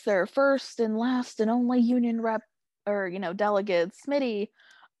it's their first and last and only union rep or delegate, Smitty,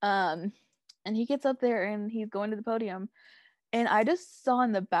 and he gets up there and he's going to the podium, and I just saw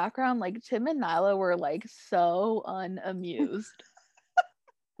in the background like Tim and Nyla were like so unamused.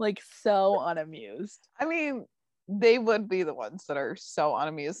 Like so unamused. I mean, they would be the ones that are so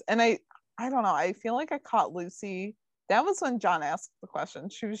unamused. And I don't know, I feel like I caught Lucy. That was when John asked the question.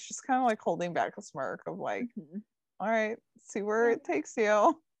 She was just kind of like holding back a smirk of like, all right, see where it takes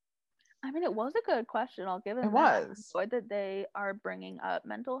you. I mean, it was a good question. I'll give it. It was. Good that they are bringing up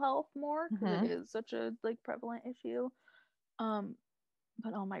mental health more because it is such a like prevalent issue.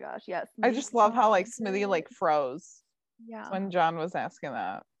 But oh my gosh, yes. I just love how like Smitty like froze. Yeah. When John was asking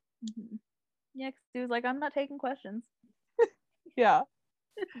that. Yeah, because he was like, I'm not taking questions. Yeah.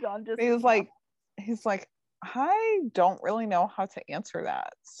 John just. He's like, I don't really know how to answer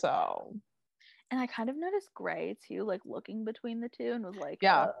that. So. And I kind of noticed Gray too, like looking between the two, and was like,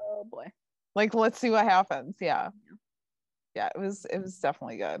 oh boy. Like, let's see what happens. Yeah. It was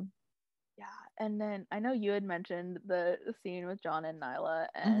definitely good. Yeah. And then I know you had mentioned the scene with John and Nyla,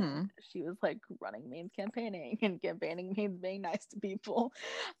 and she was like, running means campaigning, and campaigning means being nice to people.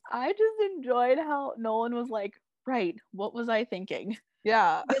 I just enjoyed how Nolan was like, right, what was I thinking?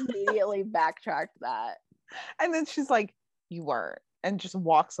 Yeah. He immediately backtracked that. And then she's like, you weren't, and just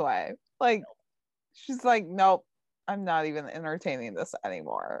walks away. Like, she's like, nope, I'm not even entertaining this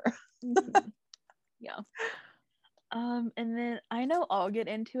anymore. Yeah. And then I know I'll get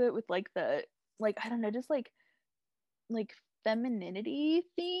into it with like the I don't know, just like femininity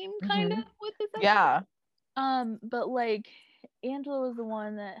theme kind of with this episode. Yeah. But like Angela was the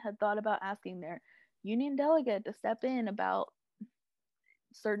one that had thought about asking their union delegate to step in about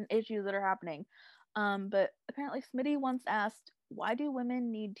certain issues that are happening. But apparently Smitty once asked, why do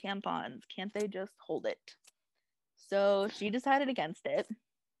women need tampons? Can't they just hold it? So she decided against it.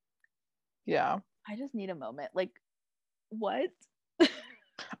 Yeah. I just need a moment. Like, what?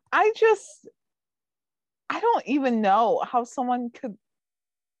 I don't even know how someone could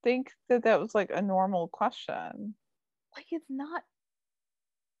think that that was like a normal question. Like, it's not.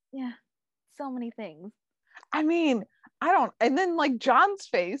 Yeah, so many things. I mean, I don't. And then like John's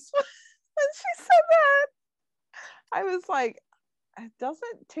face when she said that, I was like, it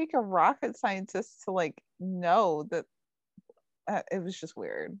doesn't take a rocket scientist to like know that. It was just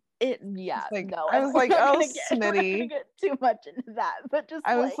weird. Like, no, I was like, oh, Smitty. Get too much into that, but just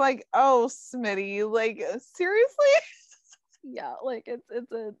I was like, oh, Smitty, like seriously? Yeah, like it's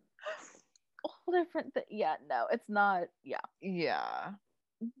a whole different thing. Yeah, no, it's not. Yeah, it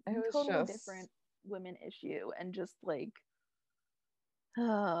was totally just different women issue, and just like,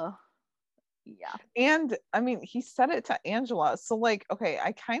 yeah. And I mean, he said it to Angela, so like, okay,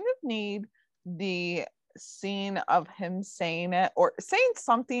 I kind of need the scene of him saying it or saying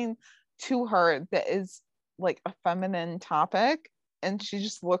something to her that is like a feminine topic, and she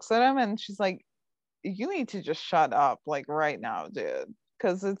just looks at him and she's like, you need to just shut up like right now, dude,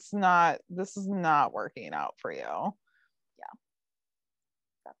 because this is not working out for you. Yeah,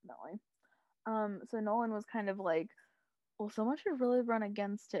 definitely. So Nolan was kind of like, well, someone should really run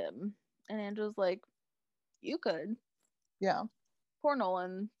against him, and Angela's like, you could. Yeah. Poor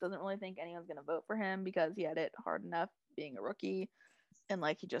Nolan doesn't really think anyone's gonna vote for him because he had it hard enough being a rookie, and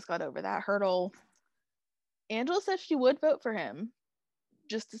like he just got over that hurdle. Angela says she would vote for him,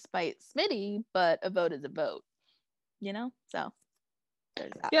 just to spite Smitty, but a vote is a vote, you know? So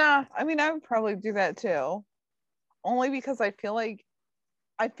there's that. Yeah, I mean, I would probably do that too. Only because I feel like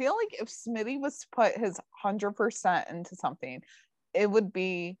if Smitty was to put his 100% into something, it would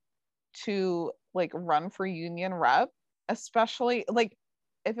be to like run for union rep, especially like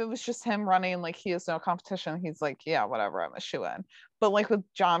if it was just him running, like he has no competition, he's like, yeah, whatever, I'm a shoo-in. But like with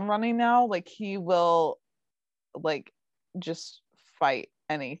John running now, like he will like just fight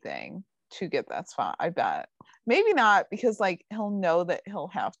anything to get that spot, I bet. Maybe not, because like he'll know that he'll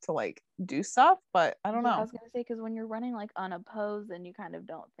have to like do stuff, but I don't know. I was gonna say, because when you're running like unopposed, then you kind of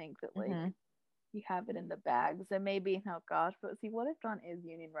don't think that like you have it in the bag. So maybe, oh gosh, but see, what if John is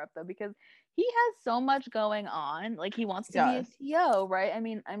union rep though? Because he has so much going on. Like he wants to be a TO, right? I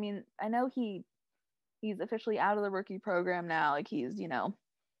mean, I know he's officially out of the rookie program now. Like he's, moved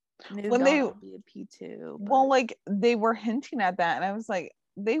on to be a P2. But... Well, like they were hinting at that, and I was like,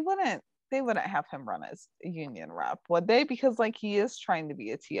 they wouldn't have him run as a union rep, would they? Because like he is trying to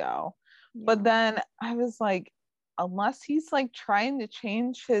be a TO. Yeah. But then I was like, unless he's like trying to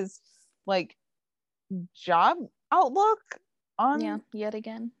change his like job outlook on yet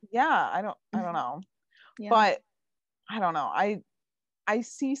again. I don't know. But I don't know. I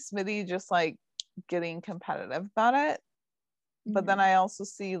see Smitty just like getting competitive about it. But then I also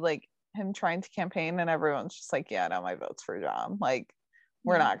see like him trying to campaign, and everyone's just like, yeah, no, my vote's for John. Like,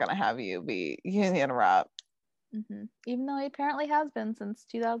 we're not gonna have you be union rep. Even though he apparently has been since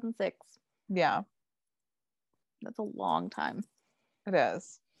 2006. Yeah. That's a long time. It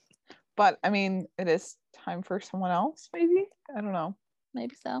is. But I mean, it is time for someone else, maybe? I don't know.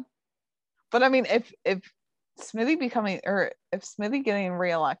 Maybe so. But I mean, if Smitty if Smitty getting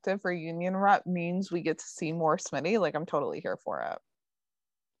reelected for union rep means we get to see more Smitty, like I'm totally here for it.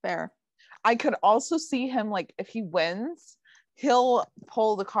 Fair. I could also see him like if he wins, he'll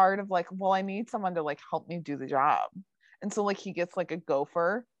pull the card of like, well, I need someone to like help me do the job. And so like he gets like a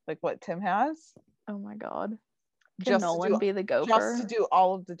gopher, like what Tim has. Oh my god. Can Nolan be the gopher? Just to do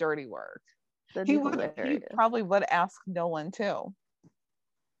all of the dirty work. He probably would ask Nolan too.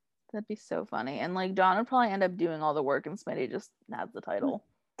 That'd be so funny. And like John would probably end up doing all the work and Smitty just has the title.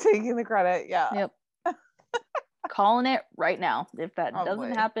 Taking the credit, yeah. Yep. Calling it right now. If that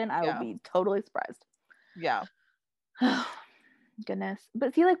doesn't happen, I will be totally surprised. Yeah. Goodness.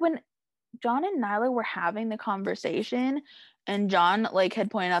 But see, like when John and Nyla were having the conversation and John like had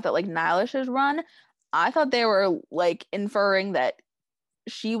pointed out that like Nyla should run, I thought they were like inferring that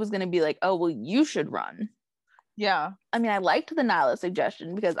she was going to be like, oh, well, you should run. Yeah. I mean, I liked the Nyla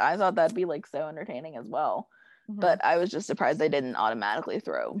suggestion because I thought that'd be like so entertaining as well. But I was just surprised they didn't automatically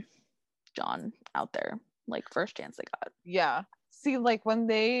throw John out there like first chance they got. Yeah. See, like when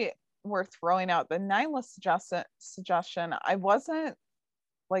they were throwing out the Nyla suggestion, I wasn't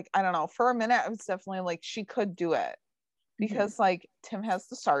like, I don't know, for a minute I was definitely like she could do it because like Tim has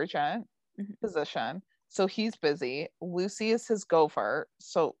the sergeant position, so he's busy. Lucy is his gopher,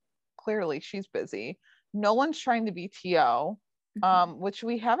 so clearly she's busy. Nolan's trying to be T.O., which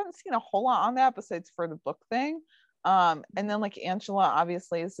we haven't seen a whole lot on that besides for the book thing. And then like Angela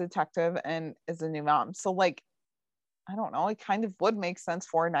obviously is a detective and is a new mom. So like, I don't know, it kind of would make sense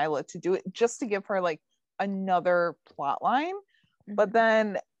for Nyla to do it just to give her like another plot line. But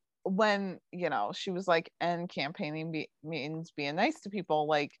then when, you know, she was like, and campaigning means being nice to people,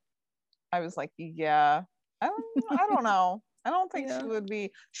 like, I was like, yeah, I don't know. I don't think she would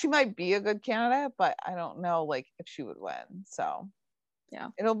be, she might be a good candidate, but I don't know like if she would win. So yeah,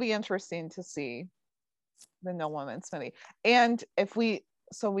 it'll be interesting to see the Nolan and Smitty. And if we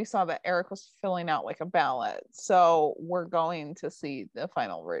saw that Eric was filling out like a ballot. So we're going to see the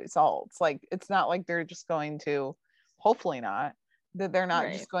final results. Like it's not like they're just going to, hopefully not, that they're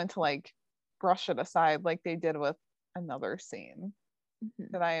not just going to like brush it aside like they did with another scene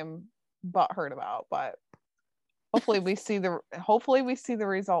that I am butthurt about. But hopefully we see the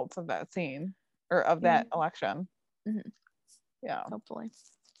results of that scene or of that election. Yeah. Hopefully.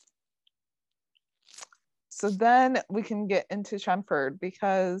 So then we can get into Chenford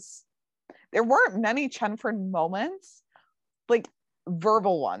because there weren't many Chenford moments, like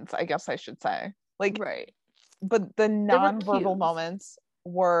verbal ones, I guess I should say. Like, but the non-verbal moments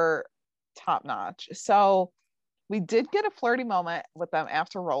were top notch. So we did get a flirty moment with them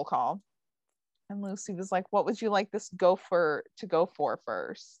after roll call. And Lucy was like, what would you like this gopher to go for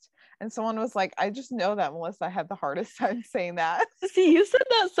first? And someone was like, I just know that Melissa had the hardest time saying that. See, you said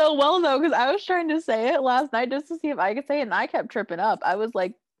that so well, though, because I was trying to say it last night just to see if I could say it, and I kept tripping up. I was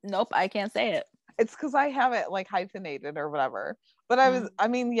like, nope, I can't say it. It's because I have it like hyphenated or whatever. But I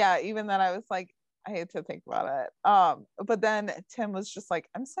mean, yeah, even then I was like, I hate to think about it. But then Tim was just like,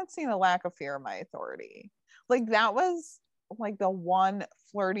 I'm sensing a lack of fear of my authority. Like that was like the one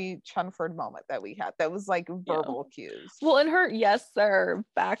flirty Chenford moment that we had that was like verbal cues. Well, and her yes sir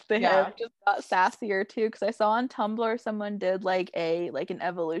back to him just got sassier too, because I saw on Tumblr someone did like an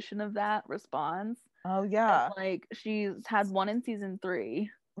evolution of that response. Oh yeah. And, like she's had one in season 3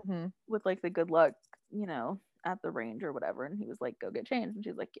 with like the good luck, you know, at the range or whatever, and he was like, go get changed, and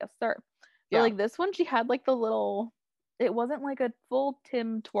she's like, yes sir. But like this one, she had like the little, it wasn't like a full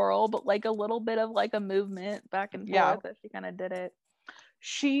Tim twirl, but like a little bit of like a movement back and forth that she kind of did it.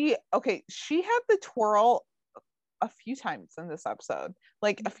 She had the twirl a few times in this episode,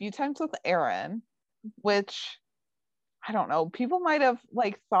 like a few times with Aaron, which I don't know, people might have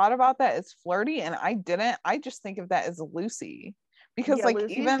like thought about that as flirty, and I didn't. I just think of that as Lucy, because like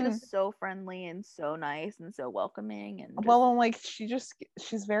Lucy's even just so friendly and so nice and so welcoming, and and like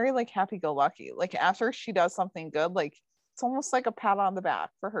she's very like happy-go-lucky. Like after she does something good, like it's almost like a pat on the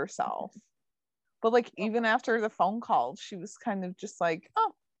back for herself. But like even after the phone call, she was kind of just like,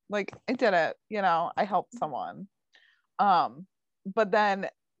 oh, like I did it, you know, I helped someone. But then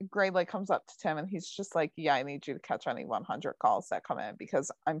Gray like comes up to Tim and he's just like, yeah, I need you to catch any 100 calls that come in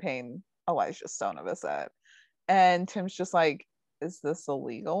because I'm paying Elijah Stone a visit. And Tim's just like, is this a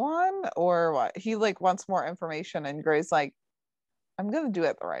legal one or what? He like wants more information, and Gray's like, I'm gonna do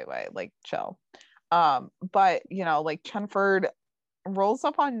it the right way, like chill. But you know, like Chenford rolls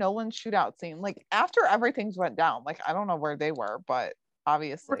up on Nolan's shootout scene, like after everything's went down. Like I don't know where they were, but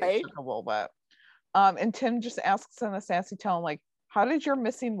obviously it took a little bit. And Tim just asks in a sassy tone, like, how did your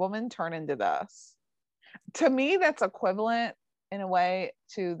missing woman turn into this? To me, that's equivalent in a way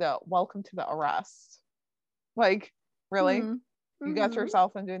to the welcome to the arrest. Like, really? You got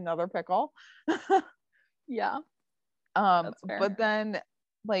yourself into another pickle. Yeah. But then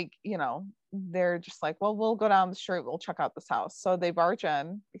like, you know, they're just like, well, we'll go down the street, we'll check out this house. So they barge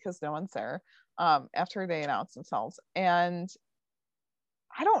in because no one's there after they announce themselves. And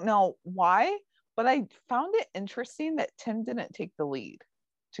I don't know why, but I found it interesting that Tim didn't take the lead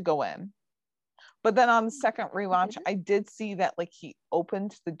to go in. But then on the second rewatch, I did see that like he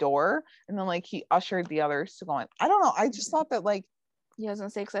opened the door and then like he ushered the others to go in. I don't know. I just thought that like, yeah, I was gonna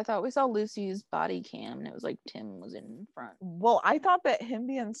say, because I thought we saw Lucy's body cam and it was like Tim was in front. Well, I thought that him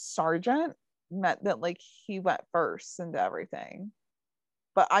being sergeant meant that like he went first into everything,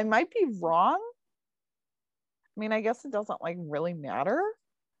 but I might be wrong. I mean, I guess it doesn't like really matter,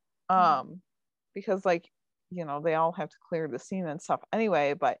 because like, you know, they all have to clear the scene and stuff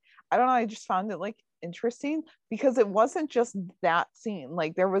anyway. But I don't know. I just found it like interesting because it wasn't just that scene.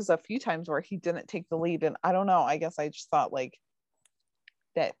 Like there was a few times where he didn't take the lead, and I don't know. I guess I just thought like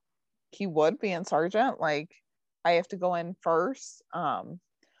that he would be in sergeant, like I have to go in first.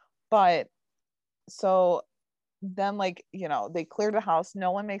 But so then like, you know, they clear the house.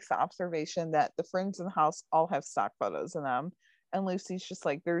 No one makes the observation that the friends in the house all have stock photos in them, and Lucy's just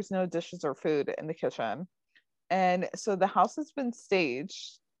like, there's no dishes or food in the kitchen. And so the house has been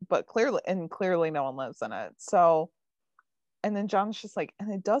staged. but clearly no one lives in it. So, and then John's just like,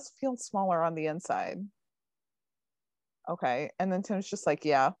 and it does feel smaller on the inside. Okay. And then Tim's just like,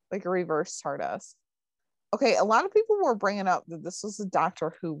 yeah, like a reverse TARDIS. Okay, a lot of people were bringing up that this was a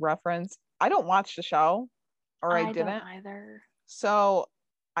Doctor Who reference. I don't watch the show, or I didn't don't either. So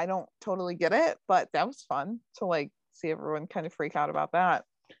I don't totally get it, but that was fun to like see everyone kind of freak out about that.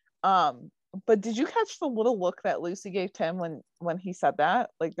 But did you catch the little look that Lucy gave Tim when he said that,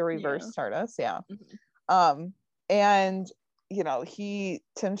 like the reverse TARDIS? Yeah. Mm-hmm. And you know,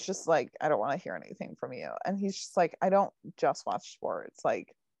 Tim's just like, I don't want to hear anything from you, and he's just like, I don't just watch sports,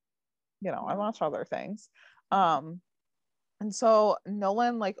 like, you know, I watch other things. And so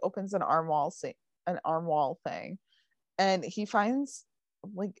Nolan like opens an arm wall thing, and he finds,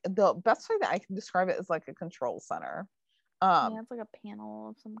 like, the best way that I can describe it is like a control center. It's like a panel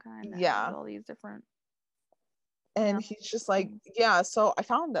of some kind. Yeah. All these different. And he's just like, yeah, so I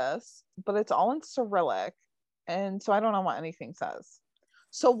found this, but it's all in Cyrillic, and so I don't know what anything says.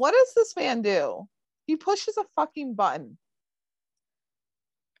 So what does this man do? He pushes a fucking button,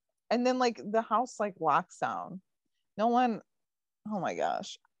 and then like the house like locks down. No one, oh my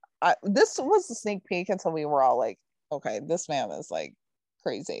gosh. This was a sneak peek until we were all like, okay, this man is like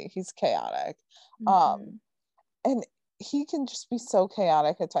crazy. He's chaotic. And he can just be so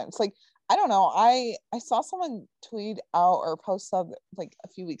chaotic at times. Like, I don't know. I saw someone tweet out or post up like a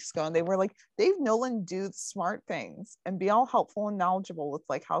few weeks ago, and they were like, Dave Nolan do smart things and be all helpful and knowledgeable with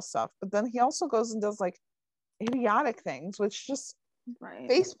like house stuff, but then he also goes and does like idiotic things, which just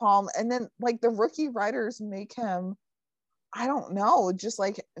facepalm. And then like the rookie writers make him, I don't know, just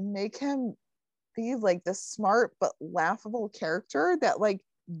like make him be like this smart but laughable character that like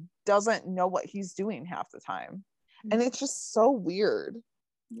doesn't know what he's doing half the time. And it's just so weird.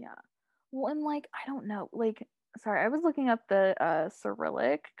 Yeah. Well, and like, I don't know, like, sorry, I was looking up the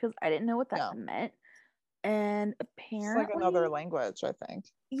Cyrillic because I didn't know what that meant. And apparently it's like another language, I think.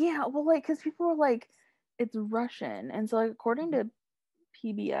 Yeah, well, like, because people were like, it's Russian. And so like, according to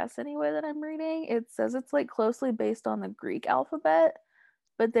PBS anyway that I'm reading, it says it's like closely based on the Greek alphabet,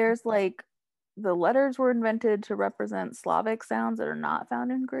 but there's like, the letters were invented to represent Slavic sounds that are not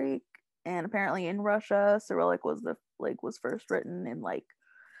found in Greek. And apparently in Russia, Cyrillic was first written in like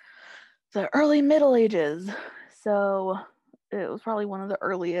the early Middle Ages. So it was probably one of the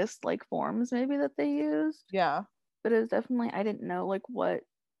earliest like forms maybe that they used. Yeah. But it was definitely, I didn't know like what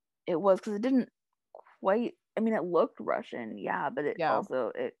it was, because it didn't quite, I mean, it looked Russian, but it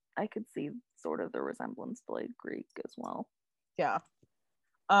also, I could see sort of the resemblance to like Greek as well. Yeah.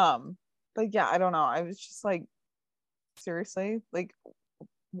 But yeah, I don't know. I was just like, seriously, like,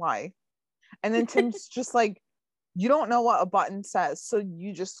 why? And then Tim's just like, you don't know what a button says, so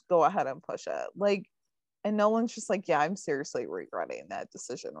you just go ahead and push it. Like, and Nolan's just like, yeah, I'm seriously regretting that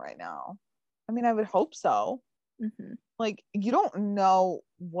decision right now. I mean, I would hope so. Mm-hmm. Like, you don't know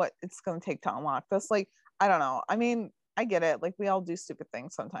what it's going to take to unlock this. Like, I don't know. I mean, I get it. Like, we all do stupid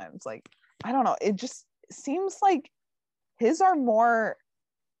things sometimes. Like, I don't know. It just seems like his are more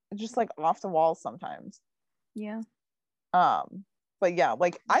just like off the wall sometimes. Yeah. But yeah,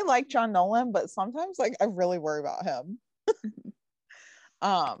 like, I like John Nolan, but sometimes like I really worry about him.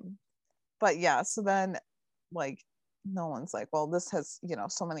 But yeah, so then like Nolan's like, well, this has, you know,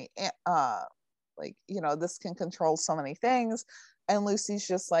 so many like, you know, this can control so many things. And Lucy's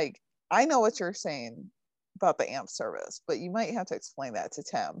just like, I know what you're saying about the AMP service, but you might have to explain that to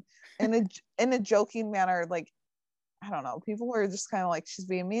Tim in a joking manner. Like, I don't know, people were just kind of like, she's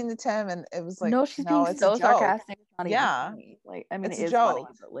being mean to Tim, and it was like, no, she's being so sarcastic. It's not even funny. Like, I mean, it is funny,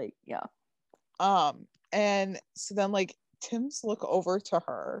 but like, yeah. And so then like Tim's look over to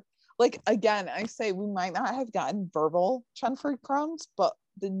her. Like, again, I say we might not have gotten verbal Chenford crumbs, but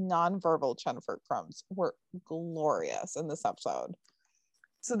the non-verbal Chenford crumbs were glorious in this episode.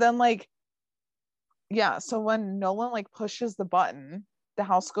 So then like, yeah, so when Nolan like pushes the button, the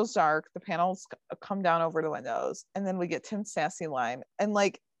house goes dark, the panels come down over the windows, and then we get Tim's sassy line, and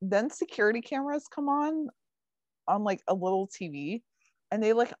like then security cameras come on like a little TV, and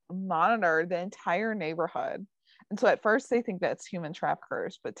they like monitor the entire neighborhood. And so at first they think that's human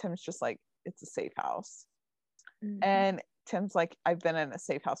traffickers, but Tim's just like, it's a safe house. Mm-hmm. And Tim's like, I've been in a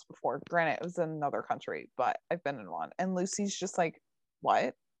safe house before. Granted, it was in another country, but I've been in one. And Lucy's just like,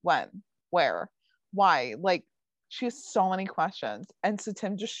 what? When? Where? Why? Like, she has so many questions. And so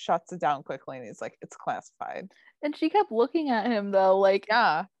Tim just shuts it down quickly, and he's like, it's classified. And she kept looking at him though, like,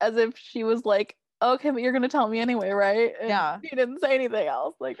 as if she was like, okay, but you're gonna tell me anyway, right? And he didn't say anything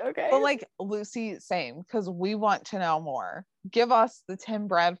else. Like, okay. But like, Lucy, same, because we want to know more. Give us the Tim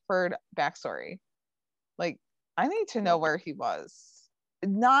Bradford backstory. Like, I need to know where he was.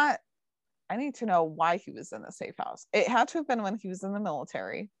 I need to know why he was in the safe house. It had to have been when he was in the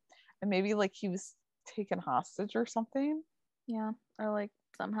military, and maybe like he was taken hostage or something. Yeah, or like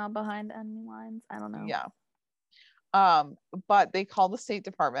somehow behind enemy lines. I don't know. Yeah. But they call the State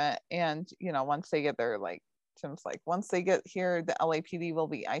Department, and once they get there, like Tim's like, once they get here, the LAPD will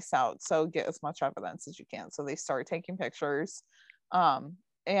be iced out. So get as much evidence as you can. So they start taking pictures. And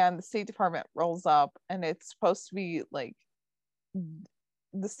the State Department rolls up, and it's supposed to be like,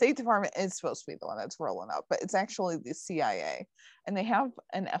 the State Department is supposed to be the one that's rolling up, but it's actually the CIA, and they have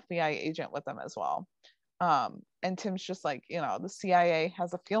an FBI agent with them as well. And Tim's just like, the CIA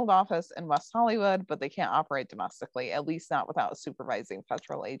has a field office in West Hollywood, but they can't operate domestically, at least not without a supervising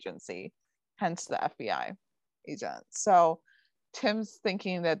federal agency, hence the FBI agent. So Tim's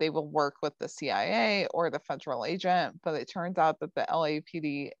thinking that they will work with the CIA or the federal agent, but it turns out that the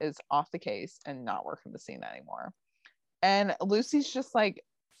LAPD is off the case and not working the scene anymore. And Lucy's just like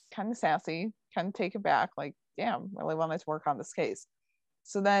kind of sassy, kind of taken back, like, damn, really wanted to work on this case.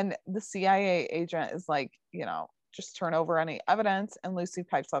 So then the CIA agent is like, just turn over any evidence. And Lucy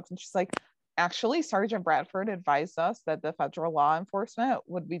pipes up and she's like, actually, Sergeant Bradford advised us that the federal law enforcement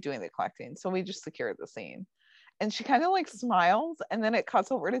would be doing the collecting. So we just secured the scene. And she kind of like smiles, and then it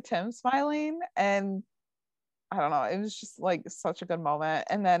cuts over to Tim smiling. And I don't know, it was just like such a good moment.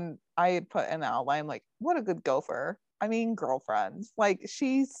 And then I put in the outline, like, what a good gopher. I mean, girlfriend. Like,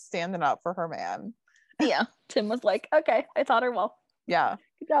 she's standing up for her man. Yeah. Tim was like, okay, I taught her well. Yeah.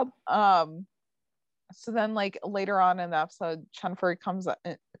 Good job. So then like later on in the episode, Chenford comes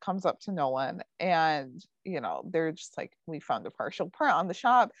up to Nolan, and they're just like, we found a partial print on the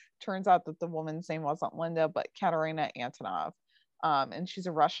shop. Turns out that the woman's name wasn't Linda, but Katerina Antonov. And she's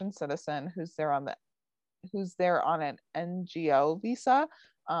a Russian citizen who's there on an NGO visa.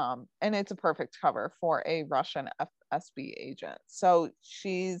 And it's a perfect cover for a Russian FSB agent. So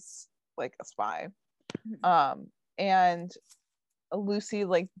she's like a spy. And Lucy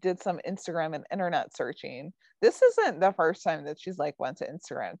like did some Instagram and internet searching. This isn't the first time that she's like went to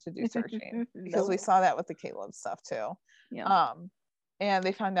Instagram to do searching, because we saw that with the Caleb stuff too. Yeah. And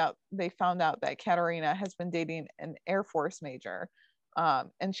they found out that Katerina has been dating an Air Force major,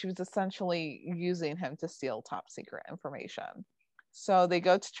 and she was essentially using him to steal top secret information. So they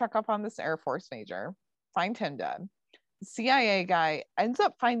go to check up on this Air Force major, find him dead. The CIA guy ends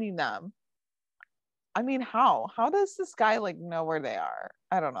up finding them. I mean, how does this guy like know where they are?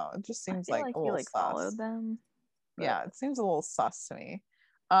 I don't know. It just seems like a little he sus. Followed them. But... yeah, it seems a little sus to me.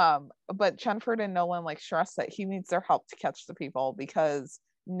 But Chenford and Nolan like stress that he needs their help to catch the people, because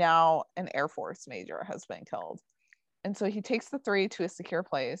now an Air Force major has been killed. And so he takes the three to a secure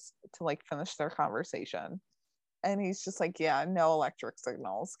place to like finish their conversation. And he's just like, yeah, no electric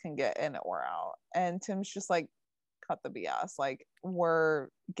signals can get in or out. And Tim's just like, cut the BS. Like, we're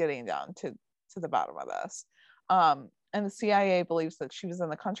getting down to the bottom of this. And the CIA believes that she was in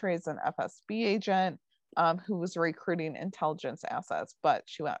the country as an FSB agent who was recruiting intelligence assets, but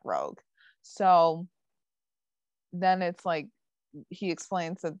she went rogue. So then it's like, he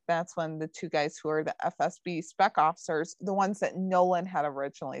explains that that's when the two guys who are the FSB spec officers, the ones that Nolan had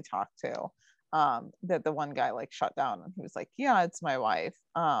originally talked to, that the one guy like shut down, and he was like, yeah, it's my wife.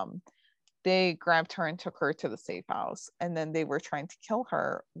 They grabbed her and took her to the safe house, and then they were trying to kill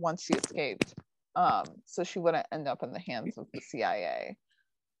her once she escaped, so she wouldn't end up in the hands of the CIA.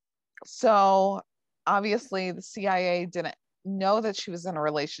 So obviously the CIA didn't know that she was in a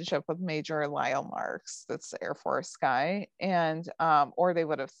relationship with Major Lyle Marks, that's the Air Force guy, and or they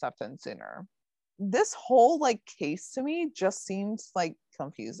would have stepped in sooner. This whole like case to me just seems like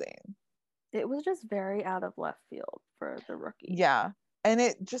confusing. It was just very out of left field for the rookie. Yeah, and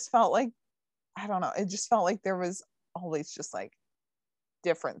it just felt like, I don't know, it just felt like there was always just like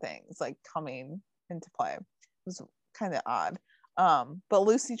different things like coming into play. It was kind of odd. But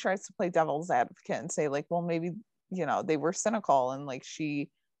Lucy tries to play devil's advocate and say like, well, maybe they were cynical, and like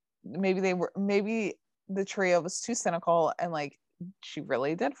maybe the trio was too cynical, and like she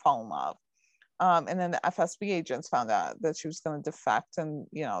really did fall in love. And then the FSB agents found out that she was going to defect, and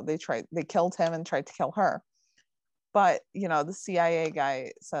they killed him and tried to kill her. But the CIA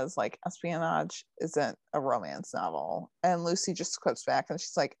guy says like, espionage isn't a romance novel, and Lucy just quips back and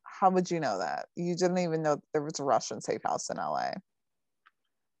she's like, how would you know that? You didn't even know there was a Russian safe house in LA.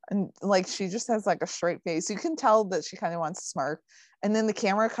 And like, she just has like a straight face. You can tell that she kind of wants to smirk. And then the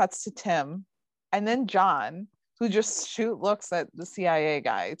camera cuts to Tim and then John, who just shoot looks at the CIA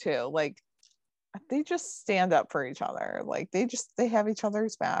guy too. Like, they just stand up for each other. Like, they have each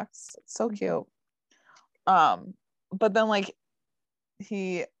other's backs. It's so cute. But then like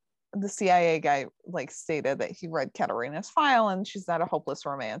the CIA guy like stated that he read Katerina's file and she's not a hopeless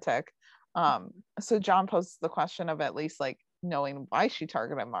romantic. So John poses the question of at least like knowing why she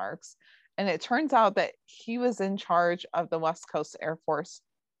targeted Marks. And it turns out that he was in charge of the West Coast Air Force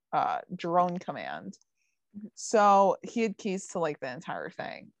drone command. So he had keys to like the entire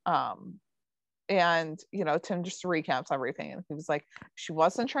thing. And, you know, Tim just recaps everything. And he was like, she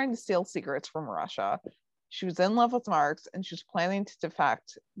wasn't trying to steal secrets from Russia. She was in love with Marks and she was planning to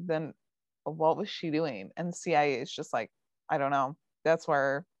defect. Then what was she doing? And the CIA is just like, I don't know. That's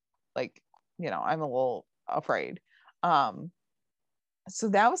where, like, you know, I'm a little afraid. So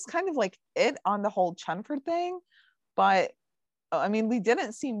that was kind of like it on the whole Chenford thing. But I mean, we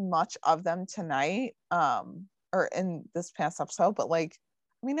didn't see much of them tonight, or in this past episode, but like,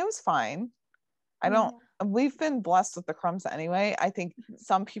 I mean, it was fine. We've been blessed with the crumbs anyway. I think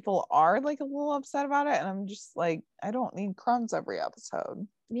some people are like a little upset about it, and I'm just like, I don't need crumbs every episode.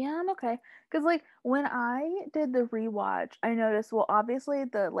 Yeah, I'm okay. Because like when I did the rewatch, I noticed, well, obviously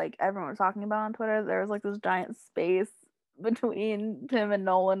the like everyone was talking about on Twitter, there was like this giant space between Tim and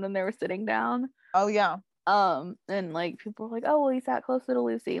Nolan and they were sitting down. Oh yeah. And like people were like, oh well, he sat closer to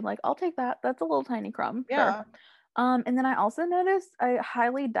Lucy. Like, I'll take that. That's a little tiny crumb. Yeah. Sure. And then I also noticed, I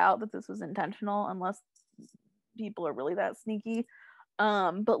highly doubt that this was intentional unless people are really that sneaky.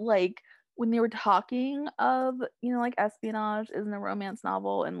 But like when they were talking of, you know, like espionage isn't a romance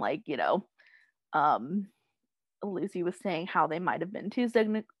novel, and like, you know, Lucy was saying how they might have been too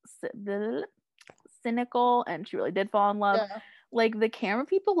cynical and she really did fall in love. Yeah. Like the camera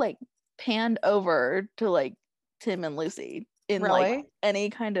people like panned over to like Tim and Lucy in like any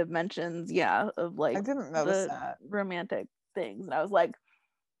kind of mentions, of like I didn't notice that romantic things, and I was like,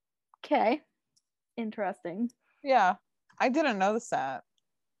 okay, interesting. Yeah, I didn't notice that.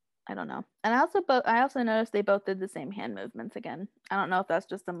 I don't know. And I also noticed they both did the same hand movements again. I don't know if that's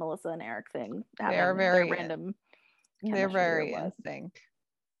just a Melissa and Eric thing. They're very random. They're very in sync.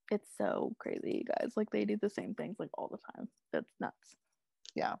 It's so crazy, you guys. Like they do the same things like all the time. That's nuts.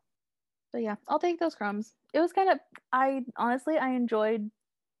 Yeah. But yeah, I'll take those crumbs. It was kind of, I enjoyed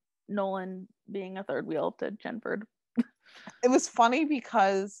Nolan being a third wheel to Chenford. It was funny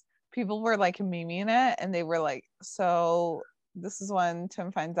because people were like memeing it and they were like, so this is when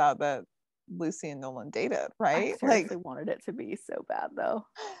Tim finds out that Lucy and Nolan dated, right? I seriously wanted it to be so bad though.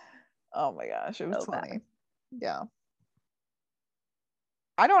 Oh my gosh, it was so funny. Bad. Yeah.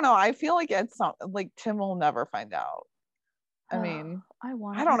 I don't know. I feel like it's not like Tim will never find out. I mean,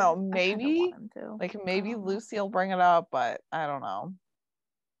 I don't know. Maybe like maybe Lucy will bring it up, but I don't know.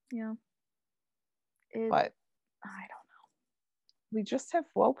 Yeah. But I don't know. We just have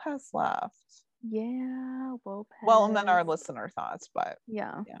Lopez left. Yeah, Lopez. Well, and then our listener thoughts, but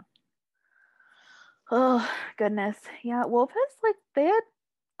yeah. Oh goodness, yeah. Lopez, like they had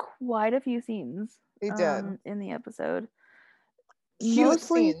quite a few scenes. They did in the episode. Cute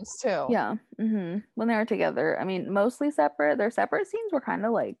scenes too. Yeah. Mm-hmm. When they were together, I mean, mostly separate. Their separate scenes were kind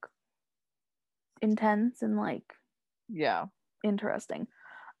of like intense and like interesting.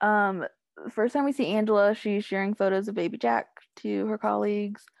 First time we see Angela, she's sharing photos of baby Jack to her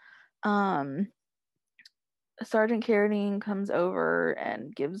colleagues. Sergeant Carradine comes over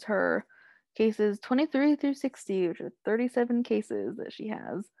and gives her cases 23 through 60, which are 37 cases that she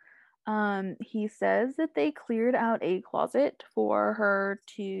has. He says that they cleared out a closet for her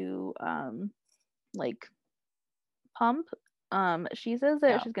to like pump. She says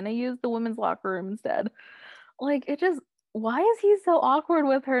that she's gonna use the women's locker room instead. Like, it just, why is he so awkward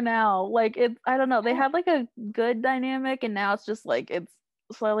with her now? Like, it's, I don't know, they had like a good dynamic and now it's just like it's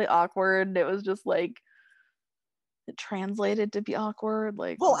slightly awkward. It was just like it translated to be awkward.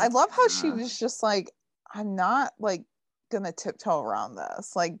 Like, well, I love how she was just like, I'm not like gonna tiptoe around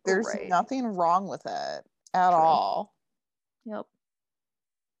this. Like, there's nothing wrong with it at all. Yep.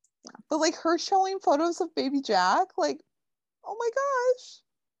 Yeah. But like her showing photos of baby Jack, like, oh my gosh.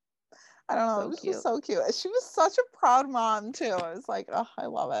 I don't know. It was so cute. She was such a proud mom too. I was like, oh, I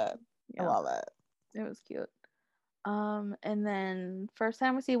love it. Yeah. I love it. It was cute. And then first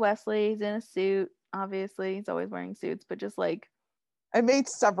time we see Wesley, he's in a suit. Obviously, he's always wearing suits, but just like, it made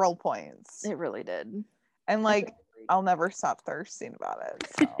several points. It really did. And like, I'll never stop thirsting about it.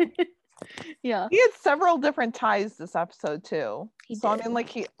 So. Yeah. He had several different ties this episode too. So I mean, like,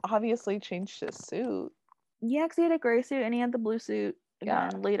 he obviously changed his suit. Yeah, because he had a gray suit and he had the blue suit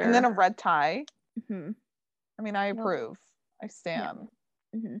again later. And then a red tie. Mm-hmm. I mean, I approve. I stand.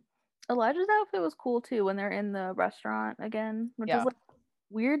 Yeah. Mm-hmm. Elijah's outfit was cool too when they're in the restaurant again, which is like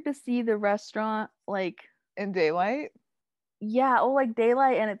weird to see the restaurant like in daylight. Yeah, oh, like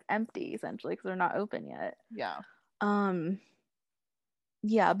daylight and it's empty essentially because they're not open yet. Yeah.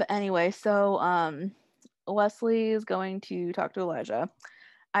 Yeah, but anyway, so Wesley is going to talk to Elijah.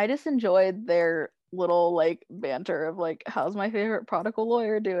 I just enjoyed their little like banter of like, how's my favorite prodigal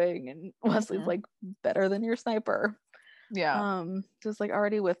lawyer doing? And Wesley's like, better than your sniper. Yeah. Just like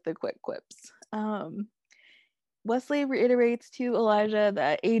already with the quick quips. Wesley reiterates to Elijah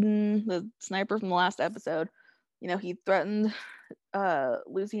that Aiden, the sniper from the last episode, he threatened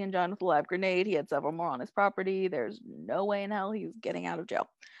Lucy and John with a live grenade. He had several more on his property. There's no way in hell he's getting out of jail.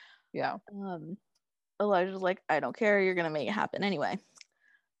 Yeah. Elijah's like, I don't care. You're going to make it happen anyway.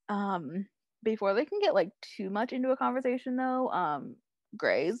 Before they can get like too much into a conversation though,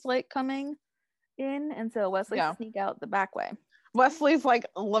 Gray's like coming in, and so Wesley sneak out the back way. Wesley's like,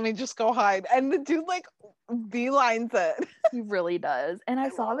 let me just go hide, and the dude like beelines it. He really does. And I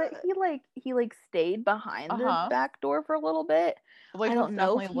saw that he stayed behind the back door for a little bit. Like, I don't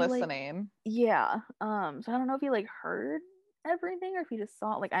know if he listening. Yeah. So I don't know if he like heard everything or if he just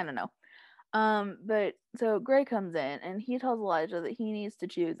saw it. Like, I don't know. But so Gray comes in and he tells Elijah that he needs to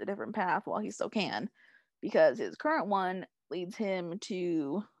choose a different path while he still can, because his current one leads him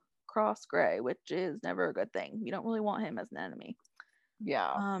to cross Gray, which is never a good thing. You don't really want him as an enemy.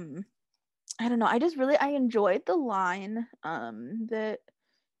 Yeah. I don't know. I enjoyed the line that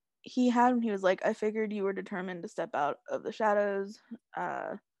he had when he was like, I figured you were determined to step out of the shadows,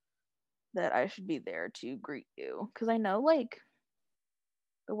 that I should be there to greet you. Because I know like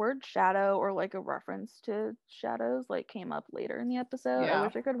the word shadow or like a reference to shadows like came up later in the episode. I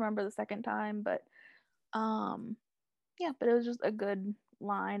wish I could remember the second time, but yeah, but it was just a good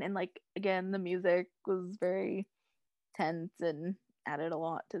line. And like, again, the music was very tense and added a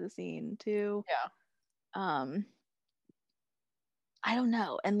lot to the scene too. Yeah. I don't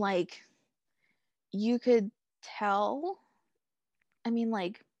know. And like, you could tell, I mean,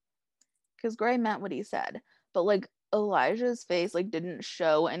 like, because Gray meant what he said, but like Elijah's face like didn't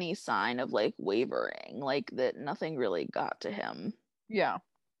show any sign of like wavering, like that nothing really got to him. Yeah.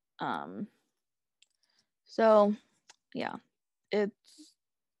 So yeah,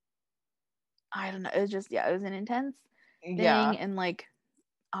 I don't know, it was just, it was an intense thing. And like,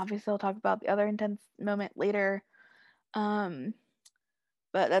 obviously I'll talk about the other intense moment later.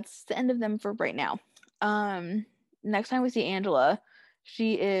 But that's the end of them for right now. Next time we see Angela,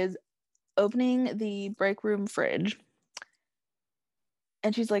 she is opening the break room fridge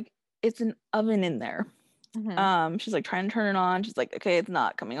and she's like, it's an oven in there. She's like trying to turn it on. She's like, okay, it's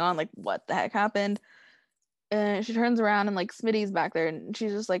not coming on. Like, what the heck happened? And she turns around and like Smitty's back there and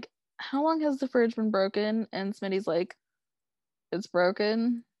she's just like, how long has the fridge been broken? And Smitty's like, it's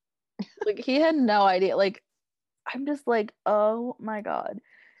broken. Like, he had no idea. Like, I'm just like, oh my god.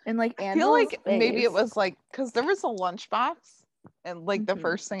 And like, I feel like maybe it was like, because there was a lunchbox and like the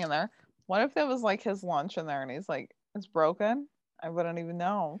first thing in there. What if that was like his lunch in there and he's like, it's broken? I wouldn't even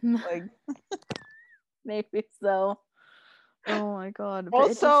know. Like, maybe so. Oh my god.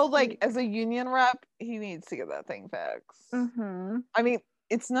 Also, like, as a union rep, he needs to get that thing fixed. I mean,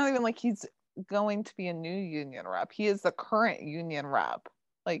 it's not even like he's going to be a new union rep. He is the current union rep.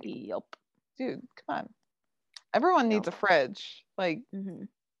 Like, yep. Dude, come on. Everyone needs a fridge. Like,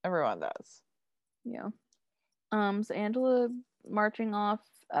 everyone does. Yeah. So Angela marching off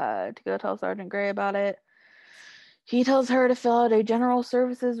to go tell Sergeant Gray about it. He tells her to fill out a general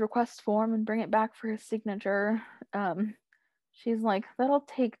services request form and bring it back for his signature. She's like, that'll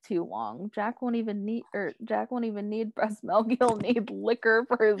take too long. Jack won't even need breast milk. He'll need liquor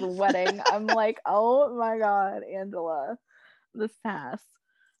for his wedding. I'm like, oh my god, Angela, the sass.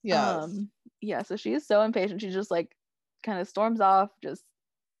 Yes. Yeah, so she is so impatient. She just like kind of storms off, just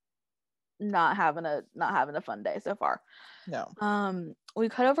not having a fun day so far. No. We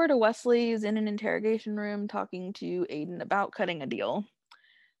cut over to Wesley's in an interrogation room talking to Aiden about cutting a deal.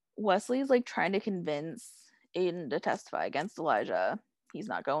 Wesley's like trying to convince Aiden to testify against Elijah. He's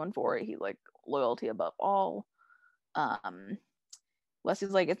not going for it. He's like, loyalty above all.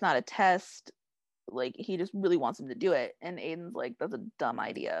 Wesley's like, it's not a test. Like, he just really wants him to do it. And Aiden's like, that's a dumb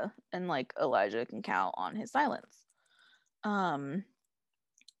idea. And like, Elijah can count on his silence.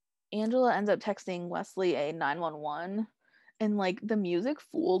 Angela ends up texting Wesley a 911, and like the music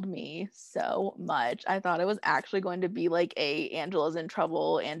fooled me so much. I thought it was actually going to be like Angela's in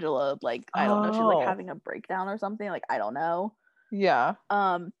trouble. Angela, like, I don't know, she's like having a breakdown or something. Like, I don't know. Yeah.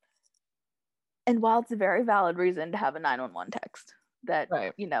 And while it's a very valid reason to have a 911 text that,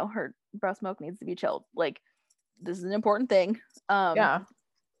 you know, her breast milk needs to be chilled, like, this is an important thing. Yeah.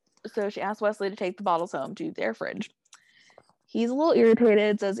 So she asked Wesley to take the bottles home to their fridge. He's a little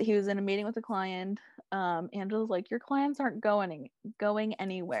irritated, says that he was in a meeting with a client. Angela's like, your clients aren't going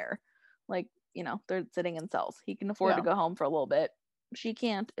anywhere. Like, you know, they're sitting in cells. He can afford to go home for a little bit. she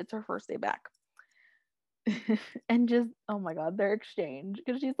can't. It's her first day back. And just, oh my god, their exchange,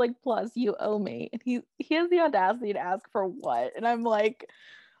 because she's like, plus you owe me, and he has the audacity to ask for what, and I'm like,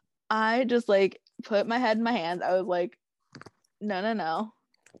 I just like put my head in my hands. I was like, no,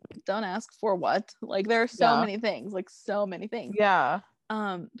 don't ask for what. Like there are so many things, like so many things. Yeah.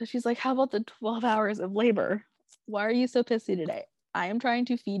 But she's like, how about the 12 hours of labor? Why are you so pissy today? I am trying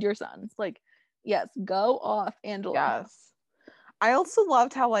to feed your son. Like, yes, go off, Angela. Yes. I also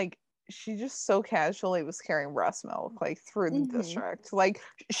loved how like she just so casually was carrying breast milk like through the district. Like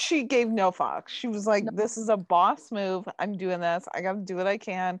she gave no fuck. She was like, this is a boss move. I'm doing this. I got to do what I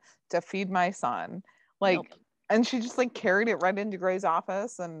can to feed my son. Like, and she just like carried it right into Gray's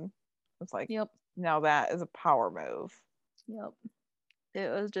office, and it's like, now that is a power move.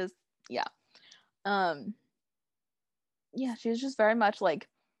 It was just, yeah, she was just very much like,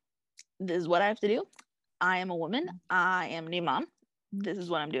 this is what I have to do. I am a woman. I am a new mom. This is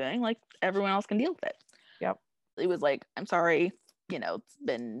what I'm doing. Like everyone else can deal with it. It was like, I'm sorry, it's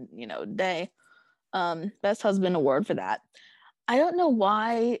been, a day. Best husband award for that. I don't know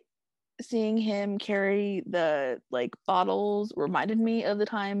why seeing him carry the like bottles reminded me of the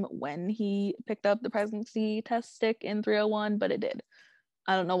time when he picked up the pregnancy test stick in 301, but it did.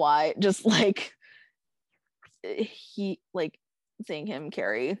 I don't know why. Just like he like seeing him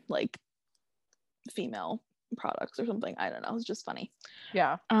carry like female products or something. I don't know. It's just funny.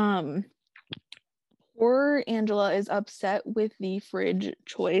 Yeah. Poor Angela is upset with the fridge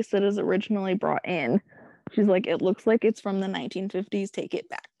choice that is originally brought in. She's like, it looks like it's from the 1950s. Take it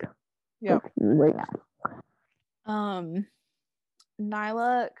back. Yeah. Right now.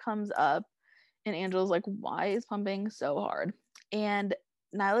 Nyla comes up and Angela's like, why is pumping so hard? And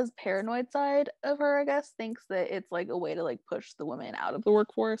Nyla's paranoid side of her, I guess, thinks that it's like a way to like push the women out of the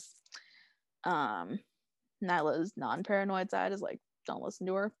workforce. Nyla's non-paranoid side is like, don't listen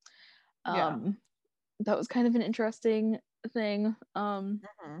to her. That was kind of an interesting thing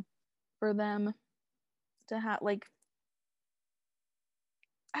for them to have, like,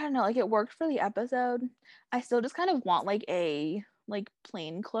 I don't know, like it worked for the episode. I still just kind of want like a like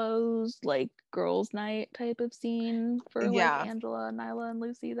plain clothes like girls night type of scene for like Angela, Nyla, and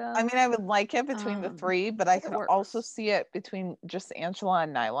Lucy though. I mean, I would like it between the three, but I could also see it between just Angela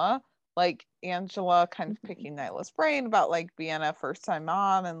and Nyla. Like Angela kind of picking Nyla's brain about like being a first time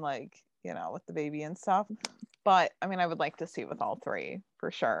mom and like, with the baby and stuff. But I mean, I would like to see it with all three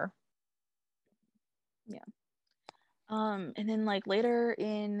for sure. Yeah. And then like later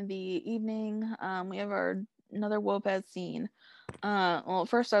in the evening, we have another Lopez scene. Well,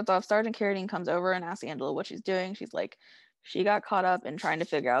 first starts off, Sergeant Carradine comes over and asks Angela what she's doing. She's like, she got caught up in trying to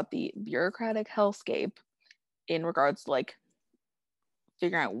figure out the bureaucratic hellscape in regards to like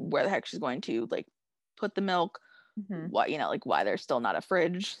figuring out where the heck she's going to like put the milk, what, like why there's still not a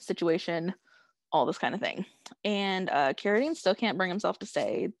fridge situation, all this kind of thing. And Carradine still can't bring himself to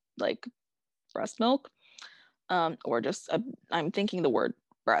say like breast milk, or just I'm thinking the word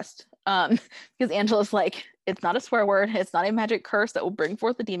breast, because Angela's like, it's not a swear word, it's not a magic curse that will bring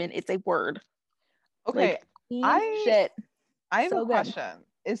forth the demon, it's a word. Okay, I have a question.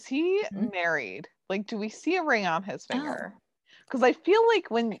 Is he married? Like, do we see a ring on his finger? Because I feel like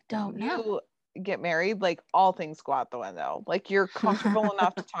when you get married, like all things go out the window. Like you're comfortable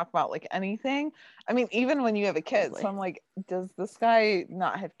enough to talk about like anything. I mean, even when you have a kid. So I'm like, does this guy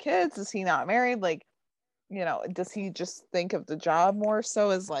not have kids? Is he not married? Like, does he just think of the job more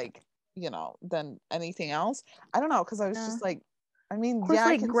so as like, than anything else? I don't know, because I was just like, I mean, of course,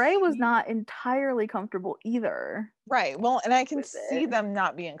 like Gray was not entirely comfortable either. Right. Well, and I can see them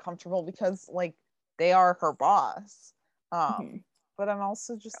not being comfortable because like they are her boss. But I'm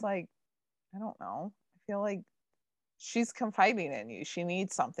also just like, I don't know. I feel like she's confiding in you. She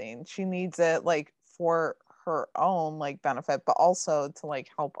needs something. She needs it like for her own like benefit, but also to like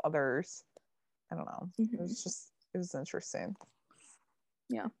help others. I don't know. It was interesting.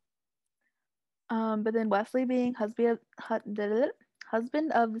 Yeah. But then Wesley being husband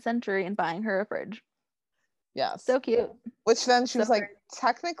of the century and buying her a fridge. Yes. So cute. Which then she was like,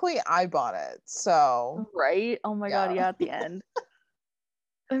 technically I bought it. So right? Oh my god, yeah, at the end.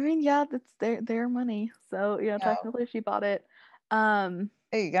 I mean, yeah, that's their money. So yeah, technically she bought it.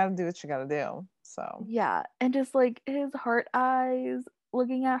 Hey, you gotta do what you gotta do. So yeah, and just like his heart eyes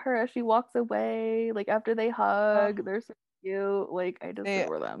looking at her as she walks away, like after they hug, they're so cute. Like I just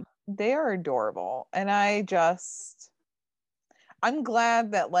adore them. They are adorable, and I'm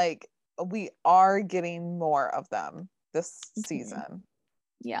glad that like we are getting more of them this season.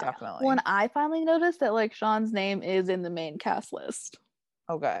 Yeah, definitely. When I finally noticed that like Sean's name is in the main cast list.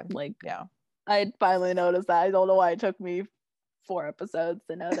 Okay. Like, yeah, I finally noticed that. I don't know why it took me 4 episodes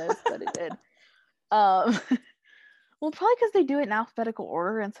to notice, but it did. Well, probably because they do it in alphabetical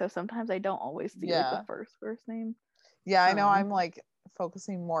order, and so sometimes I don't always see like the first name. Yeah, I know. I'm like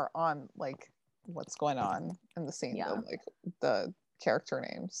focusing more on like what's going on in the scene than like the character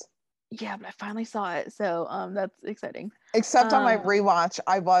names. Yeah, but I finally saw it, so that's exciting. Except on my rewatch,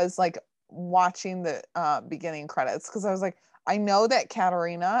 I was like watching the beginning credits because I was like, I know that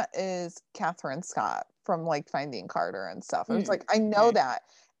Katarina is Catherine Scott from like Finding Carter and stuff. I was like, I know that.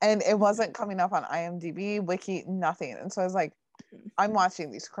 And it wasn't coming up on IMDb, Wiki, nothing. And so I was like, I'm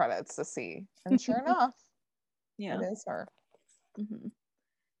watching these credits to see. And sure enough, it is her. Mm-hmm.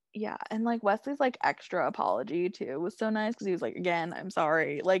 Yeah, and like Wesley's like extra apology too was so nice because he was like, again, I'm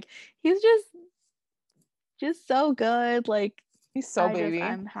sorry. Like he's just so good. Like he's so baby.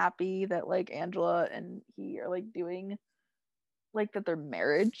 I'm happy that like Angela and he are like doing like that their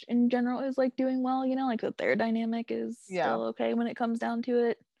marriage in general is like doing well, you know, like that their dynamic is still okay when it comes down to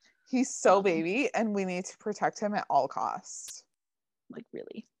it. He's so baby and we need to protect him at all costs. Like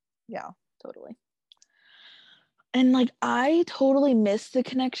really. Yeah. Totally. And like I totally missed the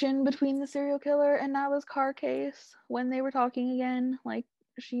connection between the serial killer and Nyla's car case when they were talking again, like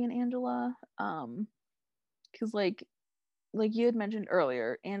she and Angela. Because like you had mentioned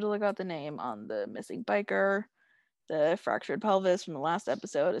earlier, Angela got the name on the missing biker. The fractured pelvis from the last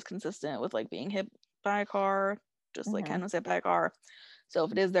episode is consistent with like being hit by a car, just like Ken was hit by a car. So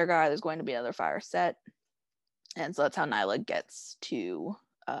if it is their guy, there's going to be another fire set. And so that's how Nyla gets to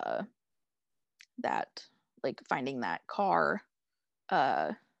that, like finding that car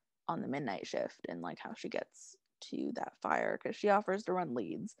on the midnight shift, and like how she gets to that fire because she offers to run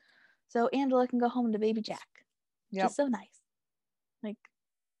leads so Angela can go home to baby Jack. Just so nice. Like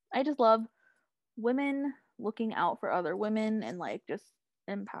I just love women looking out for other women and like just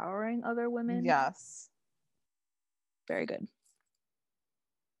empowering other women. Yes, very good.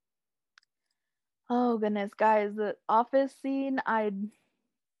 Oh goodness, guys, the office scene, I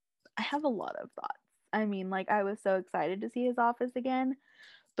have a lot of thoughts. I mean, like I was so excited to see his office again,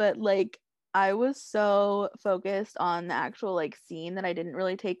 but like I was so focused on the actual like scene that I didn't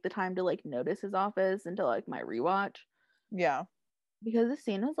really take the time to like notice his office until like my rewatch. Yeah. Because the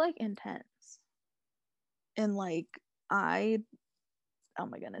scene was like intense. And like oh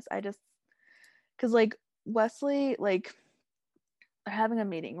my goodness, because like Wesley, like they're having a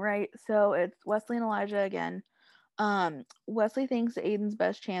meeting, right? So it's Wesley and Elijah again. Wesley thinks Aiden's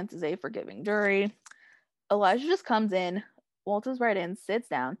best chance is a forgiving jury. Elijah just comes in, waltzes right in, sits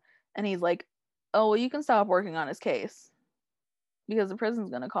down, and he's like, oh, well, you can stop working on his case because the prison's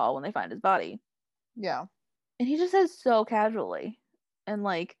going to call when they find his body. Yeah. And he just says so casually. And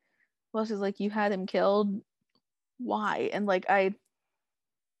like, Wesley's like, you had him killed? Why? And like,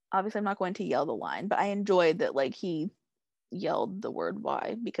 obviously I'm not going to yell the line, but I enjoyed that like he yelled the word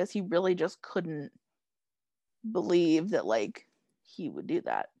why because he really just couldn't believe that like he would do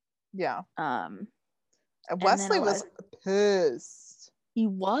that. Yeah. Wesley was pissed. He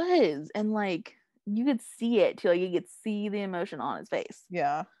was, and like you could see it too. Like you could see the emotion on his face.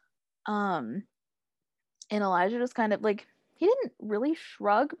 Yeah. And Elijah just kind of like he didn't really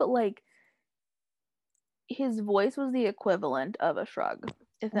shrug, but like his voice was the equivalent of a shrug,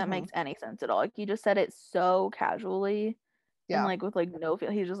 if that makes any sense at all. Like he just said it so casually. Yeah. And like with like no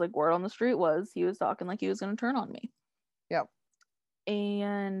feel, he's just like word on the street was he was talking like he was gonna turn on me. Yep.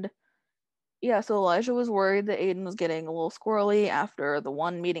 And yeah, so Elijah was worried that Aiden was getting a little squirrely after the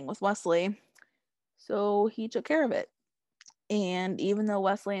one meeting with Wesley. So he took care of it. And even though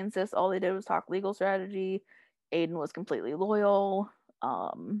Wesley insists all they did was talk legal strategy, Aiden was completely loyal.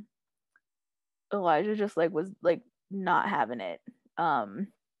 Elijah just like was like not having it.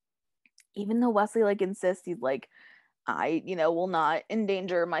 Even though Wesley like insists he's like, I, will not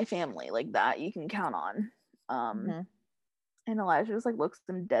endanger my family, like that you can count on. And Elijah just like looks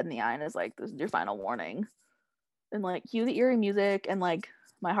him dead in the eye and is like, this is your final warning. And like cue the eerie music, and like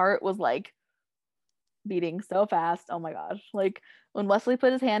my heart was like beating so fast. Oh my gosh. Like when Wesley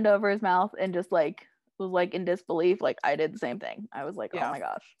put his hand over his mouth and just like was like in disbelief, like I did the same thing. I was like, oh my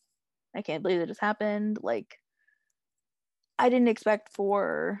gosh, I can't believe it just happened. Like I didn't expect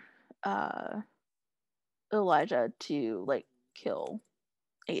for Elijah to like kill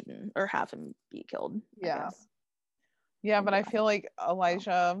Aiden or have him be killed. Yeah. Yeah, but I feel like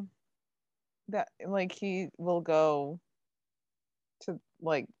Elijah, that like he will go to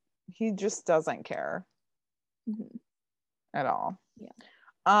like he just doesn't care at all.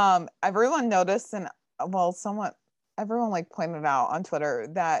 Yeah. Everyone noticed, and well, everyone like pointed out on Twitter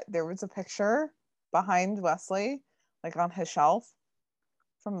that there was a picture behind Wesley, like on his shelf,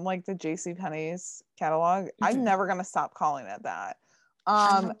 from like the JCPenney's catalog. I'm never gonna stop calling it that.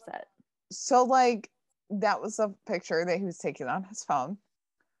 I'm upset. So like that was a picture that he was taking on his phone.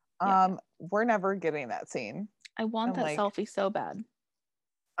 We're never getting that scene. I want that selfie so bad.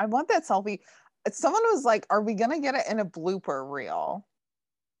 I want that selfie. Someone was like, are we gonna get it in a blooper reel?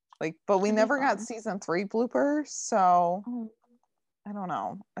 Like, but we never got season 3 bloopers, so I don't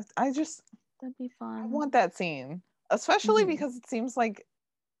know. I just that'd be fun. I want that scene, especially because it seems like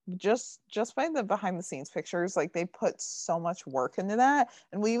just by the behind the scenes pictures, like they put so much work into that,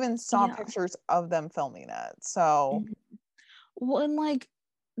 and we even saw pictures of them filming it. So well, and like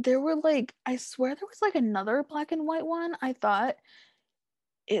there were like, I swear there was like another black and white one. I thought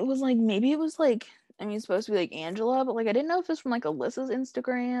it was like, maybe it was like, I mean, it's supposed to be like Angela, but like I didn't know if it was from like Alyssa's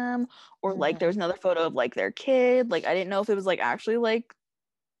Instagram or like there's another photo of like their kid. Like I didn't know if it was like actually like,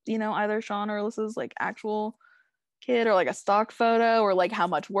 you know, either Sean or Alyssa's like actual kid or like a stock photo, or like how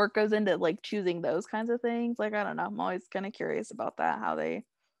much work goes into like choosing those kinds of things. Like I don't know, I'm always kind of curious about that, how they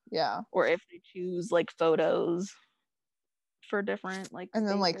or if they choose like photos for different like and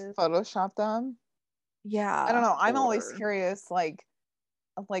then like Photoshop them. I don't know, I'm always curious like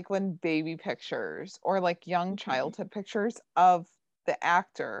when baby pictures or like young childhood pictures of the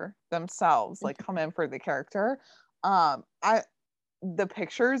actor themselves like come in for the character. The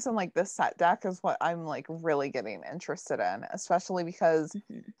pictures and like the set deck is what I'm like really getting interested in, especially because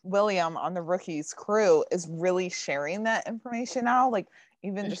William on the Rookies crew is really sharing that information now, like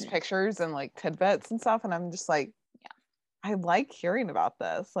even just pictures and like tidbits and stuff. And I'm just like, I like hearing about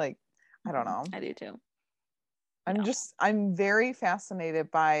this. Like, I don't know. I do too. I'm very fascinated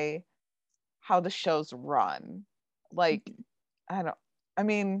by how the shows run. Like, I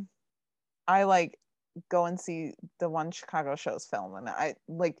mean, I like go and see the one Chicago show's film, and I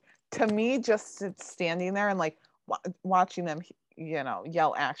like, to me, just standing there and like watching them, you know,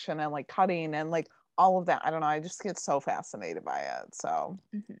 yell action and like cutting and like all of that. I don't know. I just get so fascinated by it. So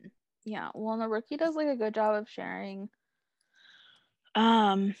yeah, well, and the Rookie does like a good job of sharing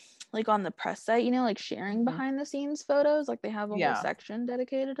like on the press site, you know, like sharing behind the scenes photos. Like they have a whole section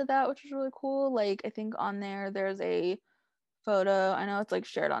dedicated to that, which is really cool. Like I think on there's a photo, I know it's like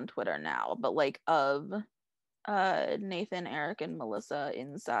shared on Twitter now, but like of Nathan, Eric, and Melissa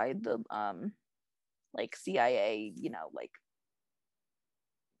inside the like CIA, you know, like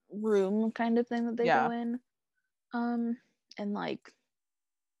room kind of thing that they go in. And like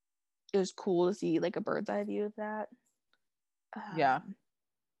it was cool to see like a bird's eye view of that. Yeah.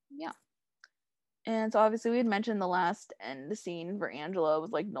 And so obviously we had mentioned the last end scene for Angela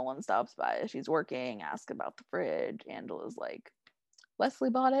was like Nolan stops by, she's working, asks about the fridge. Angela's like, Wesley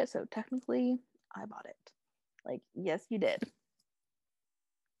bought it, so technically I bought it. Like, yes, you did.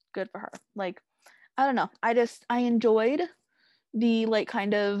 Good for her. Like, I don't know. I enjoyed the like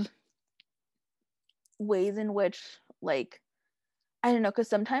kind of ways in which like, I don't know, because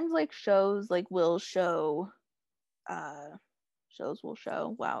sometimes like shows like will show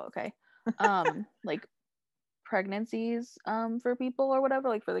wow, okay. Like pregnancies for people or whatever,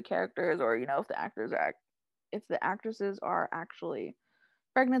 like for the characters, or you know, if the actresses are actually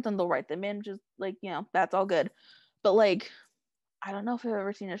pregnant, then they'll write them in, just like, you know, that's all good. But like I don't know if I've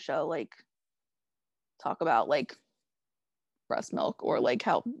ever seen a show like talk about like breast milk or like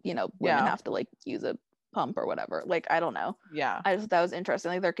how, you know, women have to like use a pump or whatever. Like I don't know. I just thought that was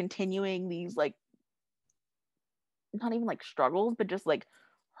interesting. Like they're continuing these like not even like struggles, but just like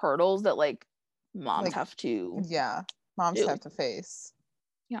hurdles that like moms like, have to have to face.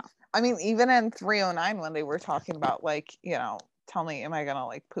 I mean, even in 309 when they were talking about like, you know, tell me, am I gonna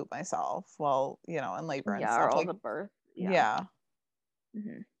like poop myself while, you know, in labor and stuff, or all like the birth.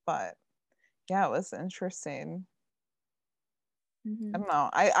 But yeah, it was interesting. I don't know,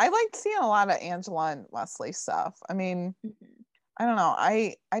 I liked seeing a lot of Angela and Wesley stuff. I mean, I don't know,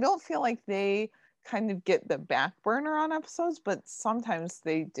 I don't feel like they kind of get the back burner on episodes, but sometimes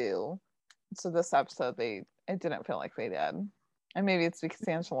they do. So this episode it didn't feel like they did, and maybe it's because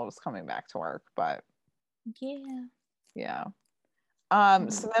Angela was coming back to work, but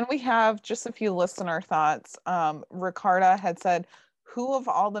so then we have just a few listener thoughts. Ricarda had said, who of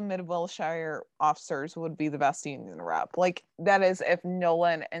all the Mid-Wilshire officers would be the best union rep? Like, that is if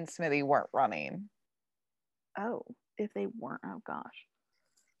Nolan and Smitty weren't running. Oh, if they weren't, oh gosh.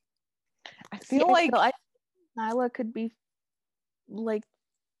 I feel like Nyla could be like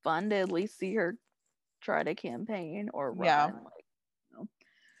fun to at least see her try to campaign or run. Like, you know.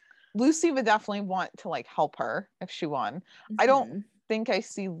 Lucy would definitely want to like help her if she won. I don't think I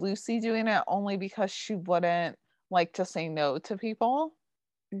see Lucy doing it, only because she wouldn't like to say no to people.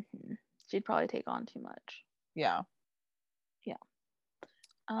 She'd probably take on too much.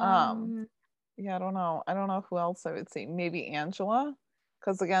 Yeah, I don't know who else I would see. Maybe Angela,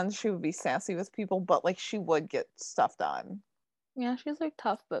 because again, she would be sassy with people, but like she would get stuff done. Yeah, she's like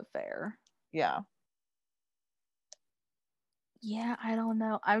tough but fair. Yeah. Yeah, I don't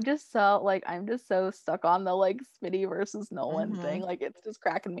know. I'm just so stuck on the like Smitty versus Nolan thing. Like it's just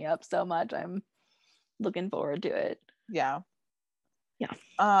cracking me up so much. I'm looking forward to it. Yeah. Yeah.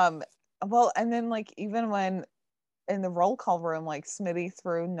 Well, and then like even when in the roll call room, like Smitty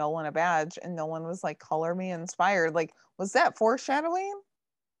threw Nolan a badge and Nolan was like, color me inspired. Like, was that foreshadowing?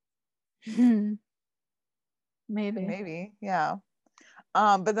 Maybe, yeah.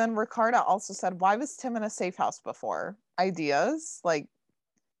 But then Ricarda also said, why was Tim in a safe house before? Ideas? Like,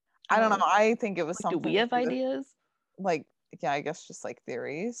 I don't know. I think it was like, something. Do we have ideas? Like, yeah, I guess just like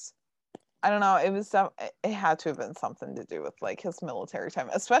theories. I don't know. It had to have been something to do with like his military time,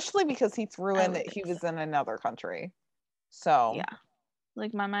 especially because he threw in that he was in another country. So yeah,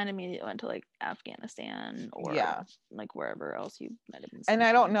 like my mind immediately went to like Afghanistan or like wherever else you might have been. And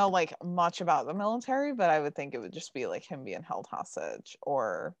I don't know like much about the military, but I would think it would just be like him being held hostage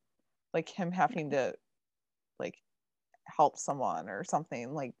or like him having to like help someone or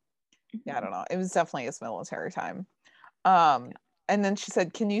something. Like, yeah, I don't know. It was definitely his military time. And then she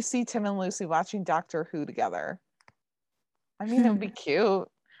said, can you see Tim and Lucy watching Doctor Who together? I mean, it would be cute.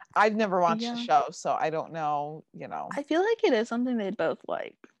 I've never watched the show, so I don't know, you know. I feel like it is something they both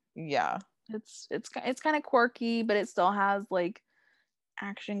like. Yeah. It's kind of quirky, but it still has like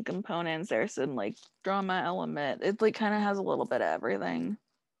action components. There's some like drama element. It like kind of has a little bit of everything.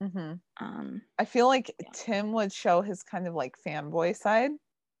 I feel like Tim would show his kind of like fanboy side,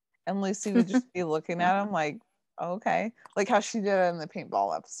 and Lucy would just be looking at him like, okay, like how she did it in the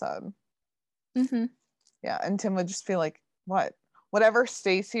paintball episode. Yeah, and Tim would just be like, whatever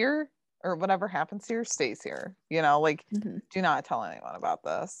stays here or whatever happens here stays here, you know, like do not tell anyone about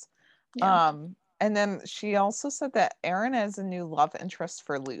this. And then she also said that Aaron is a new love interest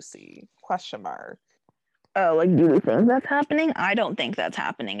for Lucy, ? Oh, like do we think that's happening? I don't think that's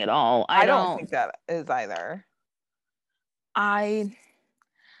happening at all. I don't think that is either. I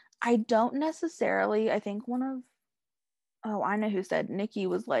don't necessarily. I think I know who said Nikki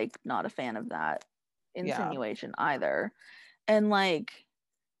was like not a fan of that insinuation either. And like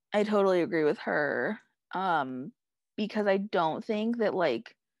I totally agree with her. Because I don't think that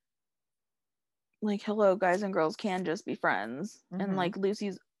like hello, guys and girls can just be friends. And like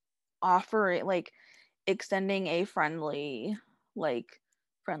Lucy's offering like extending a friendly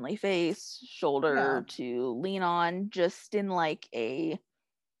face, shoulder to lean on, just in like in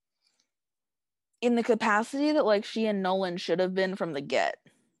the capacity that like she and Nolan should have been from the get.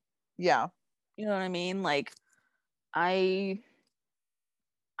 Yeah. You know what I mean? Like I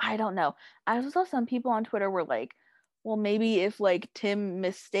don't know. I saw some people on Twitter were like, well, maybe if like Tim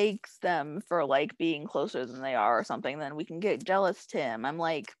mistakes them for like being closer than they are or something, then we can get jealous Tim. I'm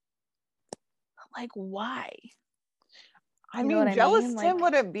like why? I mean, jealous Tim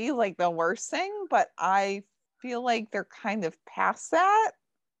wouldn't be like the worst thing, but I feel like they're kind of past that.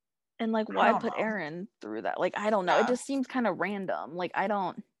 And like, why put Aaron through that? Like, I don't know. It just seems kind of random. Like, I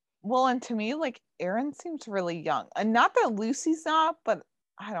don't. Well, and to me, like Aaron seems really young, and not that Lucy's not, but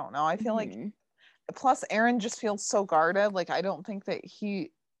I don't know. I feel like, plus Aaron just feels so guarded. Like, I don't think that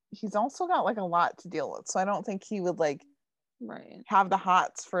he's also got like a lot to deal with, so I don't think he would like have the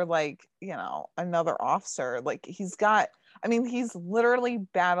hots for like, you know, another officer. Like he's literally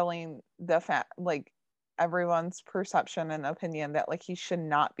battling the fact, like everyone's perception and opinion that like he should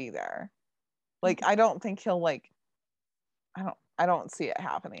not be there. Like I don't think he'll like, I don't see it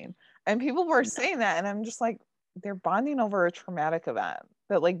happening. And people were saying that, and I'm just like, they're bonding over a traumatic event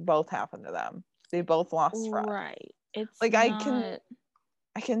that like both happened to them. They both lost friends. Right. It's like I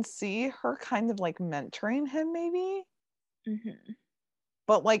can see her kind of like mentoring him maybe.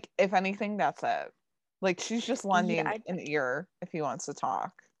 But like if anything, that's it. Like she's just lending an ear if he wants to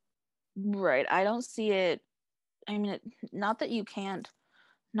talk. Right. I don't see it. I mean, not that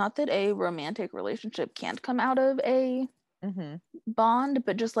a romantic relationship can't come out of a bond,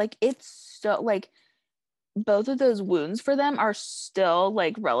 but just like it's so like both of those wounds for them are still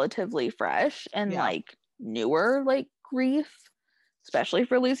like relatively fresh and like newer, like grief, especially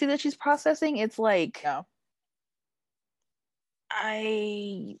for Lucy that she's processing. It's like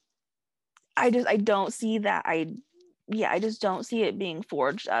I don't see that. I just don't see it being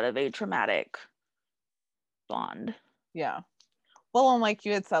forged out of a traumatic bond. Yeah. Well, and like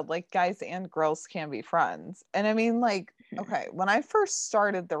you had said, like guys and girls can be friends. And I mean, like, okay, when I first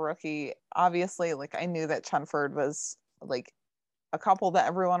started The Rookie, obviously, like I knew that Chenford was like a couple that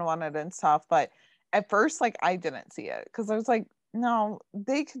everyone wanted and stuff. But at first, like I didn't see it because I was like, No,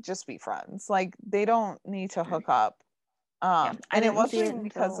 they could just be friends. Like they don't need to hook up. Yeah, and it wasn't even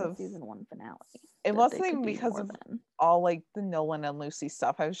because of season 1 finale. It wasn't even because of all like the Nolan and Lucy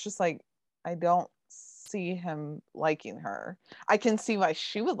stuff. I was just like, I don't see him liking her. I can see why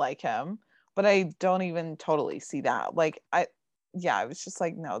she would like him, but I don't even totally see that. Like I was just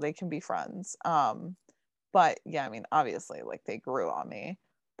like, no, they can be friends. But yeah, I mean, obviously, like they grew on me.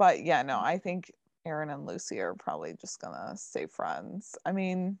 But yeah, no, I think Aaron and Lucy are probably just gonna stay friends. I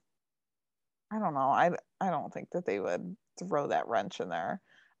mean, I don't know. I don't think that they would throw that wrench in there.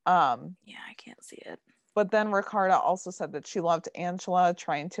 Yeah, I can't see it. But then Ricarda also said that she loved Angela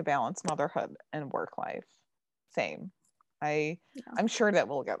trying to balance motherhood and work life. Same. I'm sure that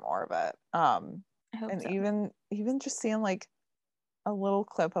we'll get more of it. I hope and so. even just seeing like a little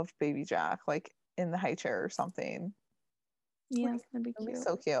clip of baby Jack like in the high chair or something. Yeah, that'd be cute.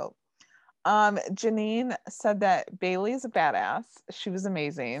 So cute. Janine said that Bailey is a badass. She was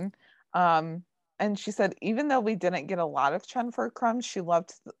amazing. And she said, even though we didn't get a lot of Chenford crumbs, she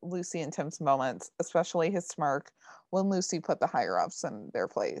loved Lucy and Tim's moments, especially his smirk when Lucy put the higher ups in their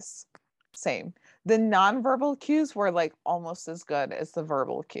place. Same. The nonverbal cues were like almost as good as the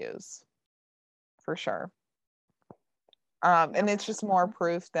verbal cues, for sure. And it's just more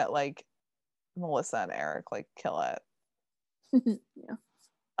proof that like Melissa and Eric like kill it.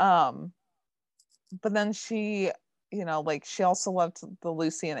 Yeah. But then she, like she also loved the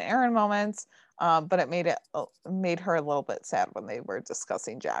Lucy and Aaron moments, but it made her a little bit sad when they were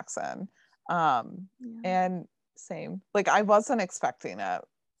discussing Jackson. And same, like I wasn't expecting it.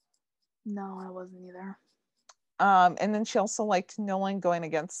 No, I wasn't either. And then she also liked Nolan going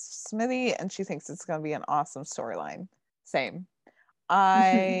against Smithy, and she thinks it's going to be an awesome storyline. Same.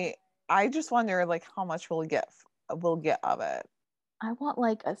 I just wonder like how much we'll get of it. I want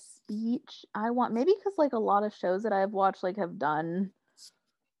like a speech. I want maybe because like a lot of shows that I've watched like have done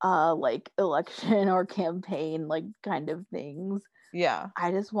like election or campaign like kind of things. Yeah. I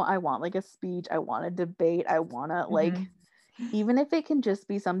want like a speech. I want a debate. I want to like even if it can just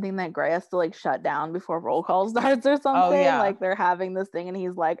be something that Gray has to like shut down before roll call starts or something. Oh, yeah. Like they're having this thing and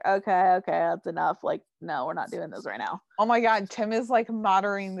he's like, okay, that's enough. Like, no, we're not doing this right now. Oh my God, Tim is like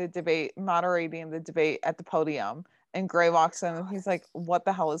moderating the debate at the podium. And Gray walks in and he's like, what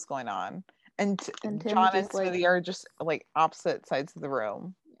the hell is going on? And John and Smithy are just like opposite sides of the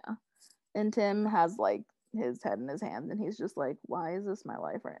room. Yeah. And Tim has like his head in his hands and he's just like, why is this my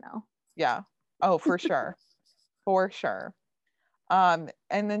life right now? Yeah. Oh, for sure. For sure. And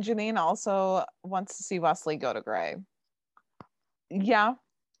then Janine also wants to see Wesley go to Gray. Yeah,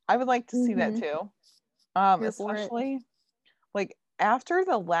 I would like to see that too. Especially like after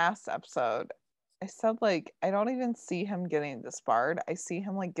the last episode, I said like I don't even see him getting disbarred. I see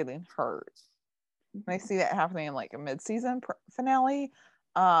him like getting hurt. And I see that happening in like a mid-season finale.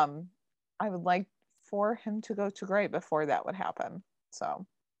 I would like for him to go to Gray before that would happen. So,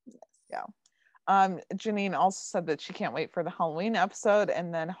 yeah. Janine also said that she can't wait for the Halloween episode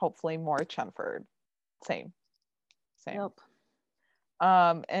and then hopefully more Chenford. Same. Yep.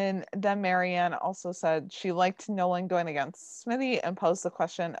 And then Marianne also said she liked Nolan going against Smithy and posed the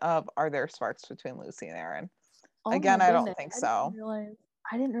question of, are there sparks between Lucy and Aaron? Again, I don't think so.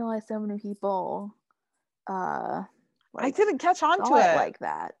 I didn't realize so many people I didn't catch on to it like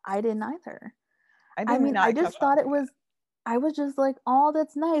that. I didn't either. I just thought it was I was just like, oh,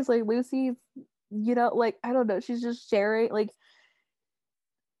 that's nice. Like Lucy, like I don't know, she's just sharing like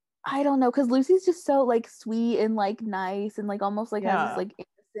I don't know, because Lucy's just so like sweet and like nice and like almost like has this like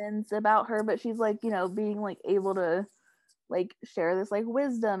innocence about her, but she's like, being like able to like share this like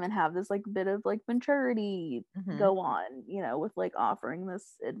wisdom and have this like bit of like maturity go on, with like offering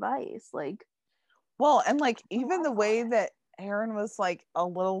this advice. Like, well, and like even the way that Aaron was like a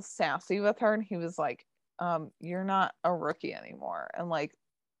little sassy with her and he was like, you're not a rookie anymore. And like,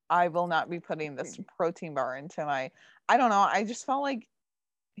 I will not be putting this protein bar into I don't know. I just felt like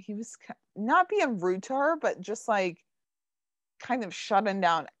he was not being rude to her, but just like kind of shutting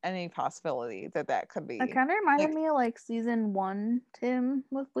down any possibility that could be. It kind of reminded me of like season 1 Tim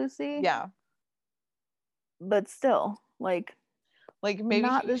with Lucy. Yeah. But still, like maybe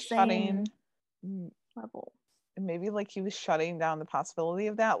not he was shutting level. Maybe like he was shutting down the possibility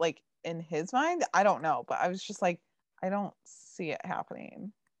of that, like in his mind. I don't know, but I was just like, I don't see it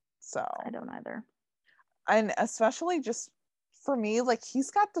happening. So I don't either. And especially just for me, like he's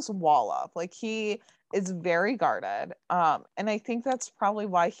got this wall up, like he is very guarded. And I think that's probably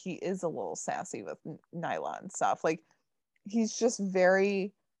why he is a little sassy with Nyla and stuff. Like he's just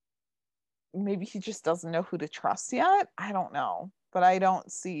very, maybe he just doesn't know who to trust yet. I don't know, but I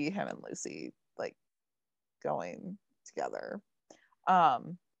don't see him and Lucy like going together.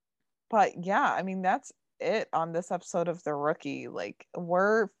 But yeah, I mean, that's it on this episode of The Rookie. Like,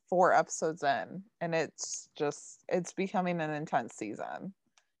 we're 4 episodes in, and it's becoming an intense season.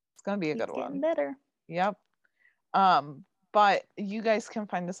 It's gonna be a good one. Better. Yep. But you guys can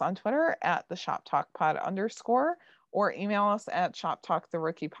find us on Twitter at the Shop Talk Pod _ or email us at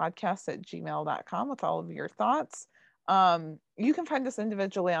shoptalktherookiepodcast@gmail.com with all of your thoughts. You can find us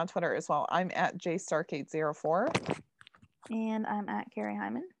individually on Twitter as well. I'm at jstark804. And I'm at Carrie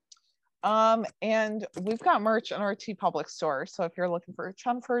Hyman. And we've got merch in our TeePublic store. So if you're looking for a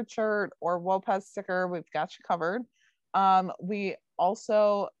Chunford shirt or Lopez sticker, we've got you covered. We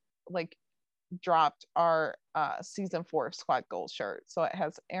also dropped our season 4 Squad Goals shirt. So it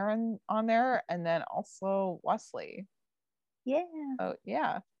has Aaron on there and then also Wesley. Yeah. Oh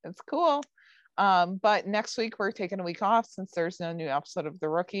yeah, it's cool. But next week we're taking a week off since there's no new episode of The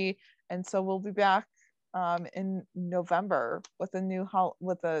Rookie. And so we'll be back in November with a new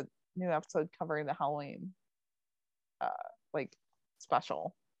episode covering the Halloween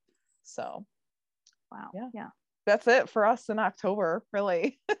special. So wow. Yeah. That's it for us in October,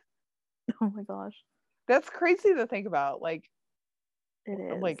 really. Oh my gosh. That's crazy to think about. It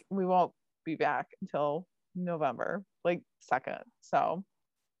is. We won't be back until November, 2nd. So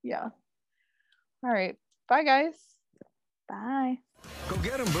yeah. All right. Bye guys. Bye. Go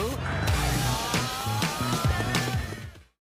get him, boo.